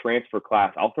to their transfer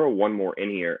class, I'll throw one more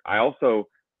in here. I also,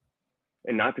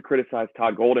 and not to criticize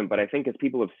Todd Golden, but I think as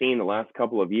people have seen the last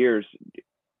couple of years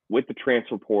with the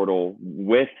transfer portal,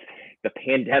 with the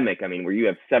pandemic, I mean, where you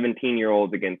have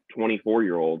 17-year-olds against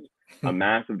 24-year-olds, a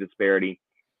massive disparity.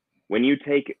 When you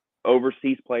take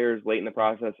overseas players late in the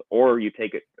process, or you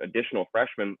take additional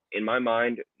freshmen, in my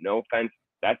mind, no offense,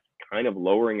 that's kind of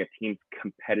lowering a team's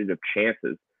competitive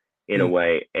chances in a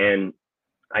way. And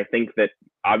I think that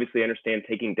obviously I understand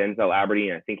taking Denzel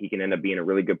Aberdeen. I think he can end up being a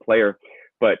really good player,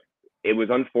 but it was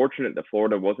unfortunate that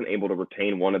Florida wasn't able to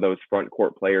retain one of those front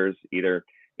court players, either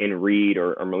in Reed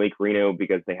or Malik Reno,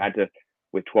 because they had to,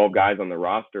 with 12 guys on the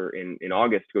roster in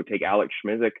August, to go take Alex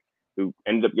Schmizik, who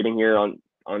ended up getting here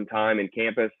on time in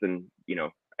campus. And,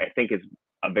 I think is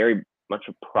a very much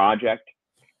a project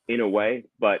in a way,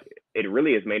 but it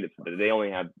really has made it so that they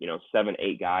only have, 7,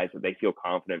 8 guys that they feel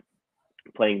confident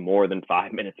playing more than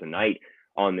 5 minutes a night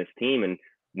on this team. And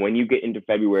when you get into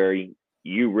February,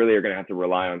 you really are going to have to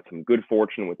rely on some good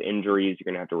fortune with injuries.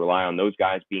 You're going to have to rely on those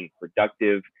guys being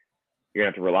productive. You're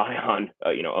going to have to rely on,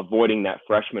 avoiding that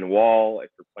freshman wall.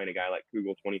 If you're playing a guy like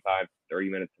Kugel 25, 30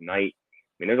 minutes a night,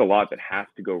 I mean, there's a lot that has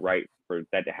to go right for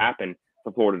that to happen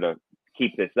for Florida to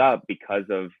keep this up because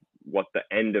of what the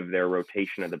end of their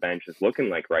rotation of the bench is looking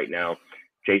like right now.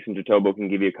 Jason Jatobo can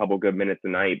give you a couple good minutes a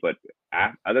night, but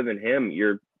other than him,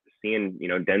 you're seeing,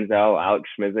 Denzel, Alex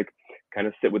Schmizik kind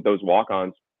of sit with those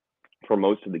walk-ons for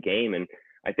most of the game. And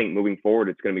I think moving forward,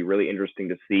 it's going to be really interesting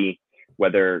to see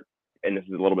whether, and this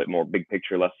is a little bit more big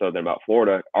picture, less so than about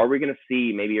Florida, are we going to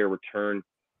see maybe a return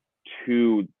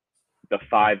to the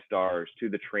 5 stars, to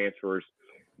the transfers,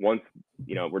 once,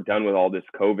 we're done with all this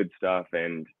COVID stuff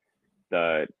and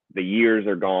the years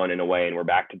are gone in a way, and we're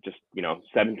back to just,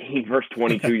 17 versus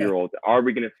 22-year-olds. Are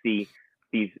we going to see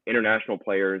these international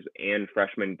players and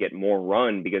freshmen get more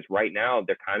run? Because right now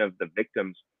they're kind of the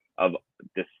victims of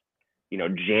this,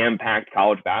 jam-packed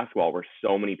college basketball where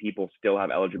so many people still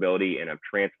have eligibility and have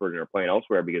transferred and are playing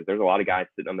elsewhere, because there's a lot of guys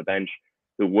sitting on the bench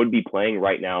who would be playing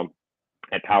right now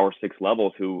at Power 6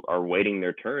 levels who are waiting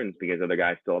their turns because other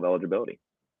guys still have eligibility.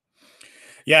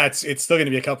 Yeah, it's still going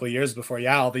to be a couple of years before,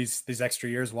 all these extra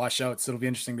years wash out. So it'll be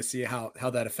interesting to see how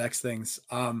that affects things.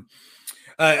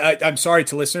 I'm sorry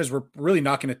to listeners. We're really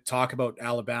not going to talk about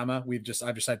Alabama. I've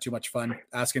just had too much fun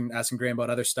asking Graham about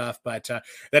other stuff, but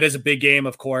that is a big game,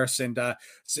 of course. And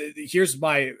so here's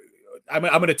I'm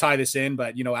going to tie this in,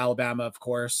 but Alabama, of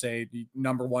course,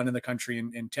 number 1 in the country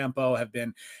in tempo, have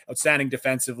been outstanding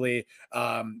defensively,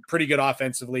 pretty good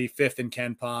offensively, 5th in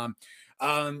KenPom.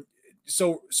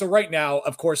 So right now,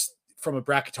 of course, from a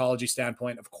bracketology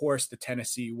standpoint, of course, the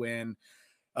Tennessee win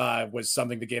was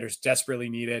something the Gators desperately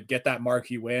needed. Get that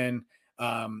marquee win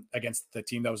against the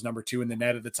team that was number 2 in the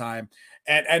net at the time.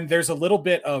 And there's a little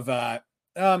bit of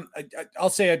I'll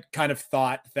say a kind of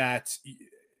thought that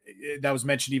was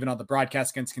mentioned even on the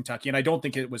broadcast against Kentucky. And I don't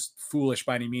think it was foolish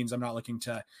by any means. I'm not looking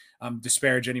to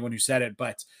disparage anyone who said it,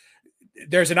 but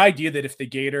there's an idea that if the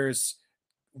Gators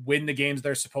win the games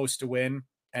they're supposed to win,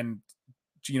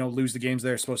 lose the games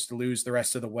they're supposed to lose the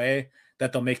rest of the way,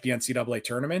 that they'll make the NCAA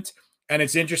tournament. And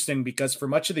it's interesting because for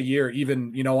much of the year,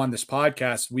 even, on this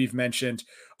podcast, we've mentioned,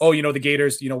 the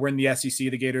Gators, we're in the SEC,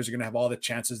 the Gators are going to have all the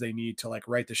chances they need to like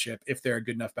right the ship if they're a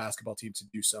good enough basketball team to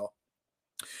do so.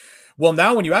 Well,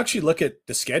 now when you actually look at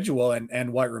the schedule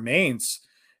and what remains,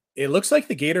 it looks like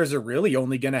the Gators are really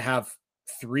only going to have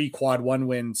 3 quad 1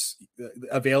 wins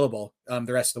available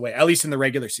the rest of the way, at least in the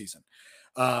regular season.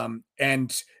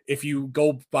 And if you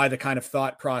go by the kind of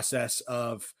thought process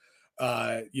of,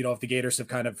 if the Gators have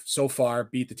kind of so far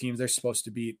beat the teams they're supposed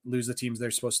to beat, lose the teams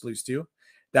they're supposed to lose to,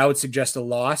 that would suggest a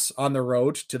loss on the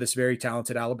road to this very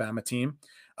talented Alabama team.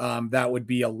 That would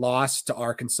be a loss to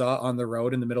Arkansas on the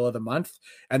road in the middle of the month.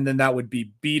 And then that would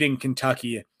be beating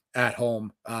Kentucky at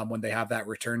home when they have that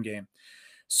return game.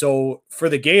 So for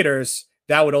the Gators,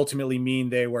 that would ultimately mean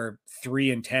they were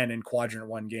 3-10 in quadrant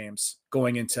 1 games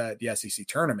going into the SEC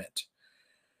tournament.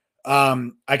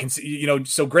 I can see,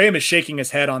 so Graham is shaking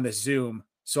his head on this Zoom.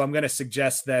 So I'm going to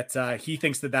suggest that he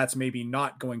thinks that that's maybe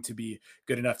not going to be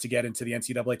good enough to get into the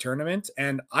NCAA tournament.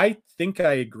 And I think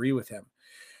I agree with him.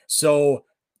 So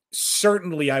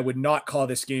certainly I would not call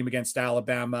this game against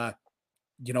Alabama,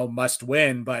 must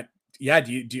win, but yeah,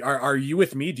 are you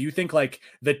with me? Do you think like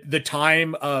the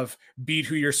time of beat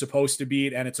who you're supposed to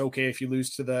beat and it's okay if you lose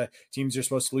to the teams you're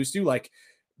supposed to lose to, like,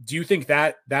 do you think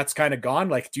that that's kind of gone?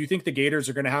 Like, do you think the Gators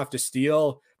are going to have to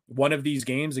steal one of these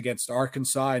games against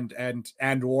Arkansas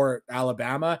and or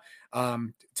Alabama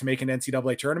to make an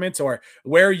NCAA tournament? Or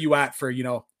where are you at for,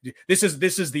 this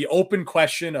is the open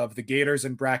question of the Gators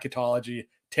and bracketology.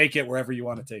 Take it wherever you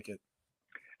want to take it.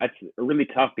 That's really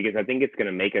tough because I think it's going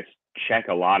to make us check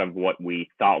a lot of what we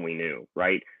thought we knew,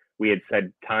 right? We had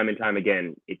said time and time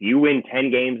again, if you win 10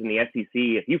 games in the SEC,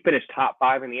 if you finish top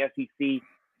 5 in the SEC,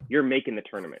 you're making the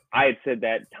tournament. I had said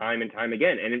that time and time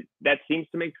again, and that seems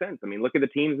to make sense. I mean, look at the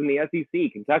teams in the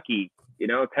SEC, Kentucky,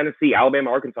 Tennessee,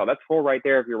 Alabama, Arkansas. That's 4 right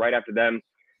there. If you're right after them,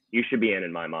 you should be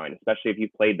in my mind, especially if you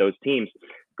played those teams.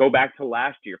 Go back to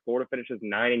last year. Florida finishes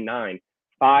 9-9.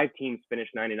 5 teams finish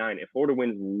 9-9. If Florida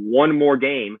wins one more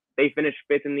game, they finish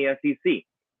 5th in the SEC.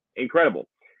 Incredible.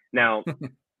 Now,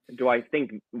 do I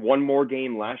think one more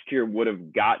game last year would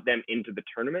have got them into the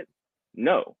tournament?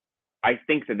 No. I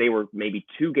think that they were maybe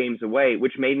 2 games away,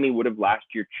 which made me would have last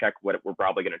year check what we're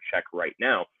probably going to check right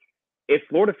now. If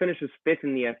Florida finishes 5th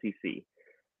in the SEC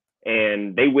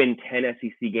and they win 10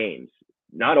 SEC games,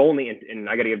 not only, and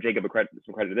I got to give Jacob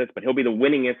some credit to this, but he'll be the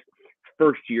winningest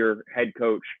first-year head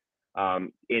coach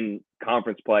in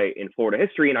conference play in Florida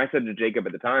history. And I said to Jacob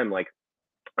at the time, like,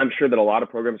 I'm sure that a lot of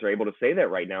programs are able to say that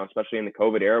right now, especially in the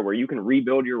COVID era where you can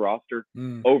rebuild your roster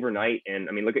overnight. And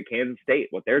I mean, look at Kansas State,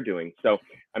 what they're doing. So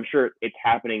I'm sure it's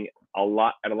happening at a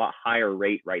lot higher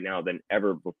rate right now than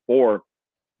ever before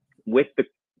with the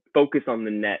focus on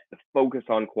the net, the focus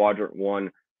on quadrant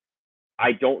 1.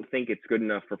 I don't think it's good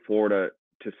enough for Florida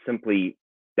to simply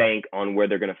bank on where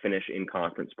they're going to finish in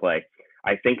conference play.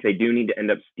 I think they do need to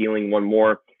end up stealing one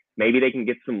more. Maybe they can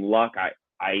get some luck. I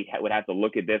would have to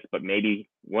look at this, but maybe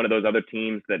one of those other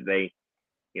teams that they,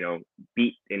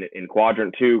 beat in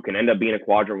quadrant 2 can end up being a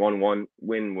quadrant 1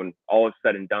 win when all is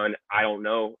said and done. I don't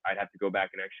know. I'd have to go back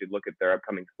and actually look at their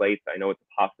upcoming slates. I know it's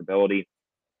a possibility.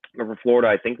 But for Florida,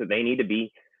 I think that they need to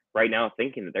be right now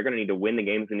thinking that they're going to need to win the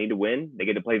games they need to win. They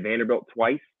get to play Vanderbilt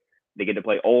twice. They get to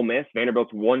play Ole Miss.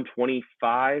 Vanderbilt's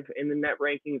 125 in the net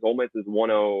rankings. Ole Miss is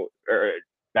 10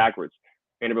 backwards.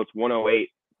 Vanderbilt's 108.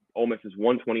 Ole Miss is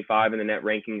 125 in the net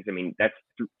rankings. I mean, that's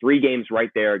 3 games right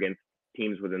there against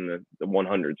teams within the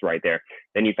 100s right there.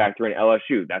 Then you factor in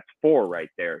LSU. That's 4 right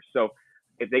there. So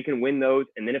if they can win those,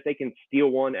 and then if they can steal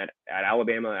one at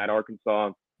Alabama, at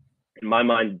Arkansas, in my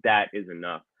mind, that is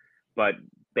enough. But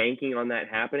banking on that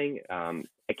happening,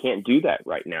 I can't do that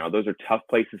right now. Those are tough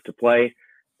places to play.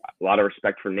 A lot of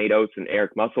respect for Nate Oates and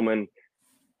Eric Musselman.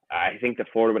 I think that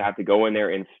Florida would have to go in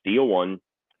there and steal one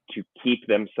to keep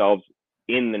themselves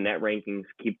in the net rankings,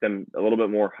 keep them a little bit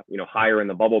more, higher in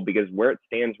the bubble, because where it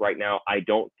stands right now, I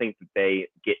don't think that they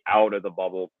get out of the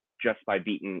bubble just by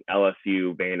beating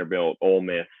LSU, Vanderbilt, Ole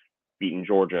Miss, beating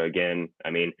Georgia again. I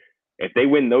mean, if they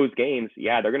win those games,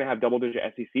 yeah, they're going to have double-digit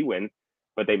SEC wins,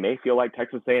 but they may feel like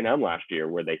Texas A&M last year,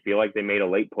 where they feel like they made a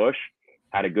late push,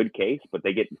 had a good case, but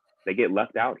they get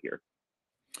left out here.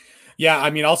 Yeah, I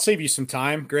mean, I'll save you some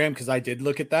time, Graham, because I did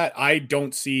look at that. I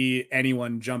don't see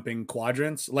anyone jumping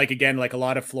quadrants. Like, again, like a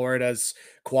lot of Florida's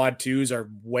quad 2s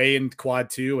are way in quad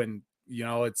 2. And,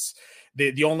 it's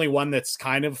the only one that's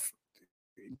kind of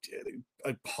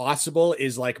possible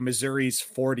is like Missouri's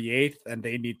 48th, and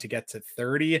they need to get to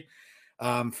 30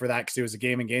 for that because it was a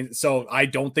game. So I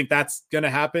don't think that's going to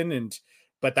happen. And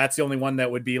but that's the only one that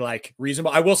would be like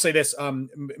reasonable. I will say this,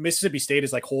 Mississippi State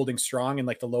is like holding strong in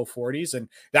like the low 40s. And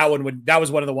that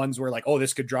was one of the ones where like, oh,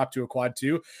 this could drop to a quad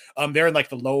 2. They're in like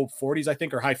the low 40s, I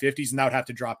think, or high 50s. And that would have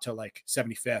to drop to like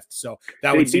 75th. So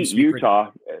that would seem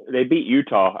Utah. They beat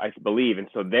Utah, I believe. And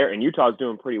so and Utah's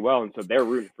doing pretty well. And so they're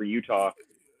rooting for Utah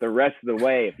the rest of the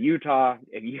way. If Utah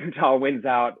wins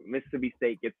out, Mississippi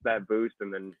State gets that boost.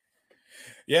 And then,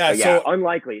 so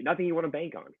unlikely, nothing you want to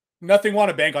bank on. Nothing want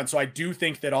to bank on. So I do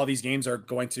think that all these games are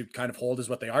going to kind of hold as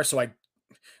what they are.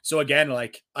 So again,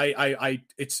 like I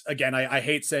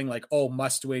hate saying like, oh,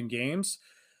 must win games,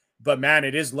 but man,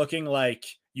 it is looking like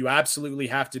you absolutely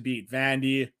have to beat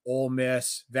Vandy, Ole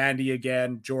Miss, Vandy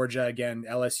again, Georgia again,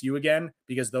 LSU again,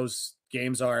 because those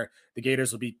games the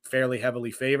Gators will be fairly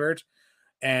heavily favored.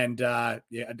 And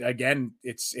again,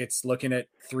 it's looking at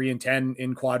 3-10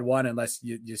 in quad 1 unless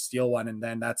you steal one, and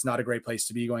then that's not a great place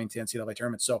to be going to NCAA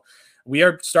tournament. So we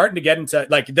are starting to get into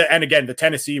like and again, the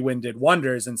Tennessee win did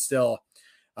wonders, and still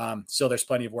there's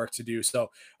plenty of work to do. So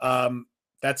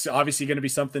that's obviously going to be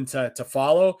something to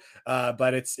follow.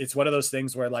 But it's one of those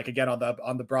things where, like, again,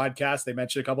 on the broadcast, they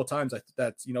mentioned a couple of times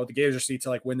that, the Gators just need to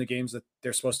like win the games that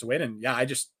they're supposed to win. And yeah, I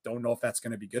just don't know if that's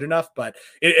going to be good enough, but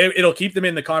it'll keep them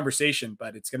in the conversation,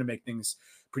 but it's going to make things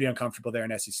pretty uncomfortable there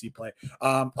in SEC play.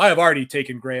 I have already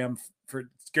taken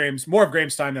more of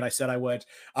Graham's time than I said I would.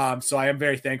 So I am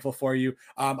very thankful for you.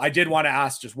 I did want to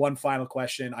ask just one final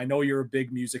question. I know you're a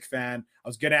big music fan. I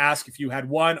was going to ask if you had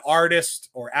one artist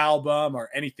or album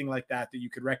or anything like that you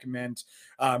could recommend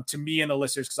to me and the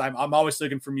listeners, because I'm always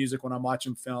looking for music when I'm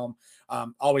watching film.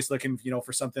 Always looking,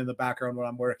 for something in the background when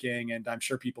I'm working, and I'm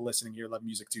sure people listening here love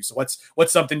music too. So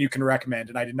what's something you can recommend?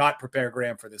 And I did not prepare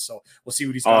Graham for this, so we'll see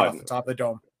what he's got off the top of the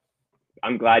dome.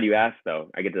 I'm glad you asked, though.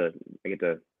 I get to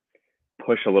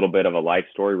push a little bit of a life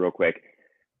story real quick.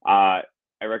 I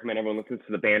recommend everyone listens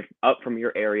to the band up from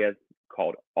your area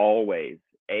called Alvvays,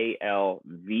 Alvvays,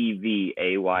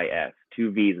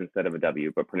 2 V's instead of a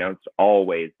W, but pronounced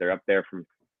Alvvays. They're up there from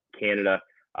Canada.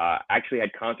 Actually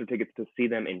had concert tickets to see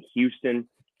them in Houston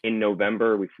in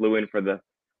November. We flew in for the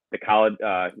college,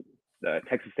 the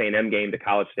Texas A&M game, the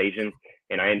College Station,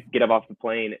 and I get up off the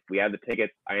plane. We had the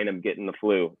tickets. I ended up getting the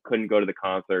flu. Couldn't go to the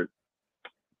concert.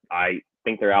 I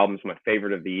think their album's my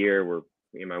favorite of the year. We're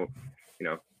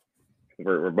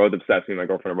both obsessed. Me and my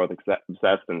girlfriend are both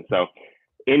obsessed. And so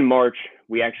in March,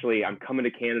 I'm coming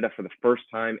to Canada for the first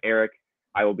time. Eric,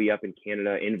 I will be up in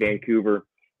Canada in Vancouver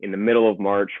in the middle of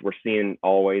March. We're seeing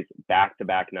Alvvays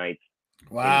back-to-back nights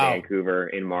in Vancouver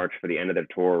in March for the end of their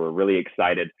tour. We're really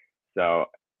excited. So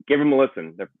give them a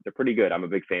listen. They're pretty good. I'm a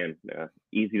big fan.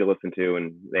 Easy to listen to,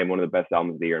 and they have one of the best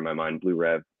albums of the year in my mind, Blue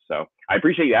Rev. So I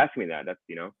appreciate you asking me that. That's,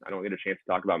 I don't get a chance to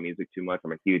talk about music too much.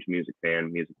 I'm a huge music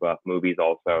fan, music buff, movies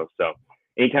also. So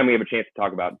anytime we have a chance to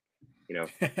talk about, a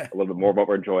little bit more about what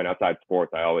we're enjoying outside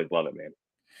sports, I always love it, man.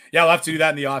 Yeah, we'll have to do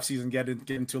that in the off season, get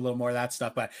into a little more of that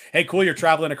stuff. But hey, cool, you're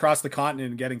traveling across the continent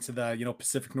and getting to the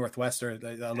Pacific Northwest or a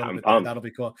little bit. That'll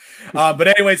be cool. But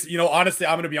anyways, honestly,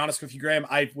 I'm going to be honest with you, Graham.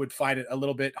 I would find it a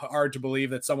little bit hard to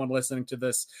believe that someone listening to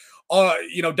this,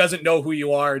 doesn't know who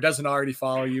you are, doesn't already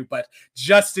follow you. But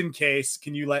just in case,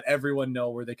 can you let everyone know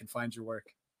where they can find your work?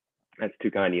 That's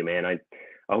too kind of you, man. I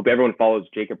hope everyone follows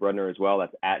Jacob Rudner as well.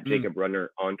 That's at Jacob Rudner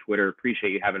on Twitter.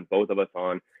 Appreciate you having both of us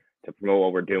on to promote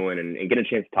what we're doing and get a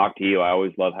chance to talk to you. I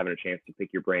always love having a chance to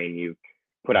pick your brain. You've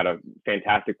put out a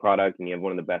fantastic product, and you have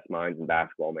one of the best minds in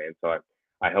basketball, man. So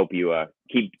I hope you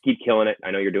keep killing it. I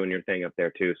know you're doing your thing up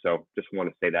there too. So just want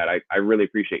to say that I really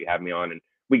appreciate you having me on, and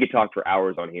we could talk for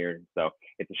hours on here. So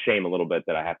it's a shame a little bit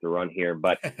that I have to run here,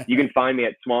 but you can find me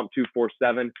at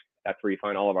Swamp247. That's where you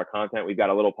find all of our content. We've got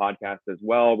a little podcast as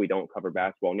well. We don't cover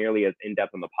basketball nearly as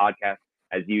in-depth on the podcast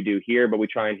as you do here, but we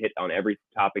try and hit on every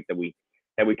topic that we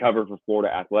cover for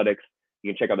Florida athletics.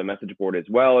 You can check out the message board as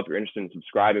well if you're interested in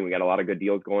subscribing. We got a lot of good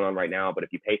deals going on right now, but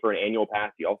if you pay for an annual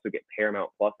pass, you also get Paramount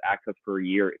Plus access for a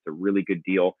year. It's a really good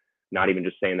deal. Not even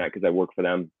just saying that because I work for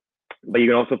them. But you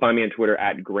can also find me on Twitter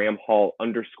at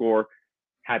GrahamHall_.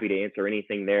 Happy to answer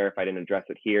anything there. If I didn't address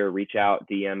it here, reach out,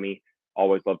 DM me.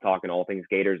 Always love talking all things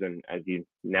Gators. And as you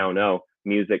now know,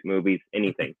 music, movies,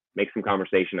 anything. Make some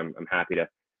conversation. I'm happy to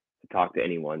talk to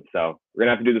anyone. So we're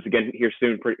gonna have to do this again here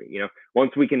soon.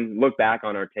 Once we can look back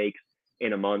on our takes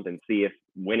in a month and see if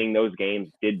winning those games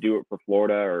did do it for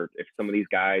Florida, or if some of these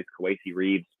guys, Kawasi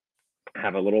Reeves,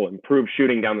 have a little improved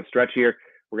shooting down the stretch here.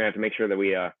 We're gonna have to make sure that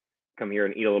we come here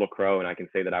and eat a little crow, and I can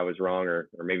say that I was wrong, or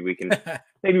maybe we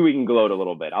can gloat a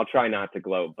little bit. I'll try not to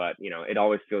gloat, but it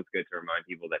always feels good to remind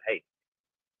people that, hey,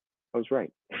 I was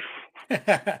right.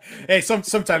 Hey,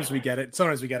 sometimes we get it.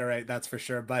 Sometimes we get it right. That's for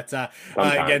sure. But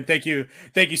again, thank you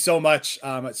so much.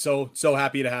 So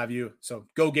happy to have you. So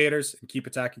go Gators and keep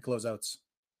attacking closeouts.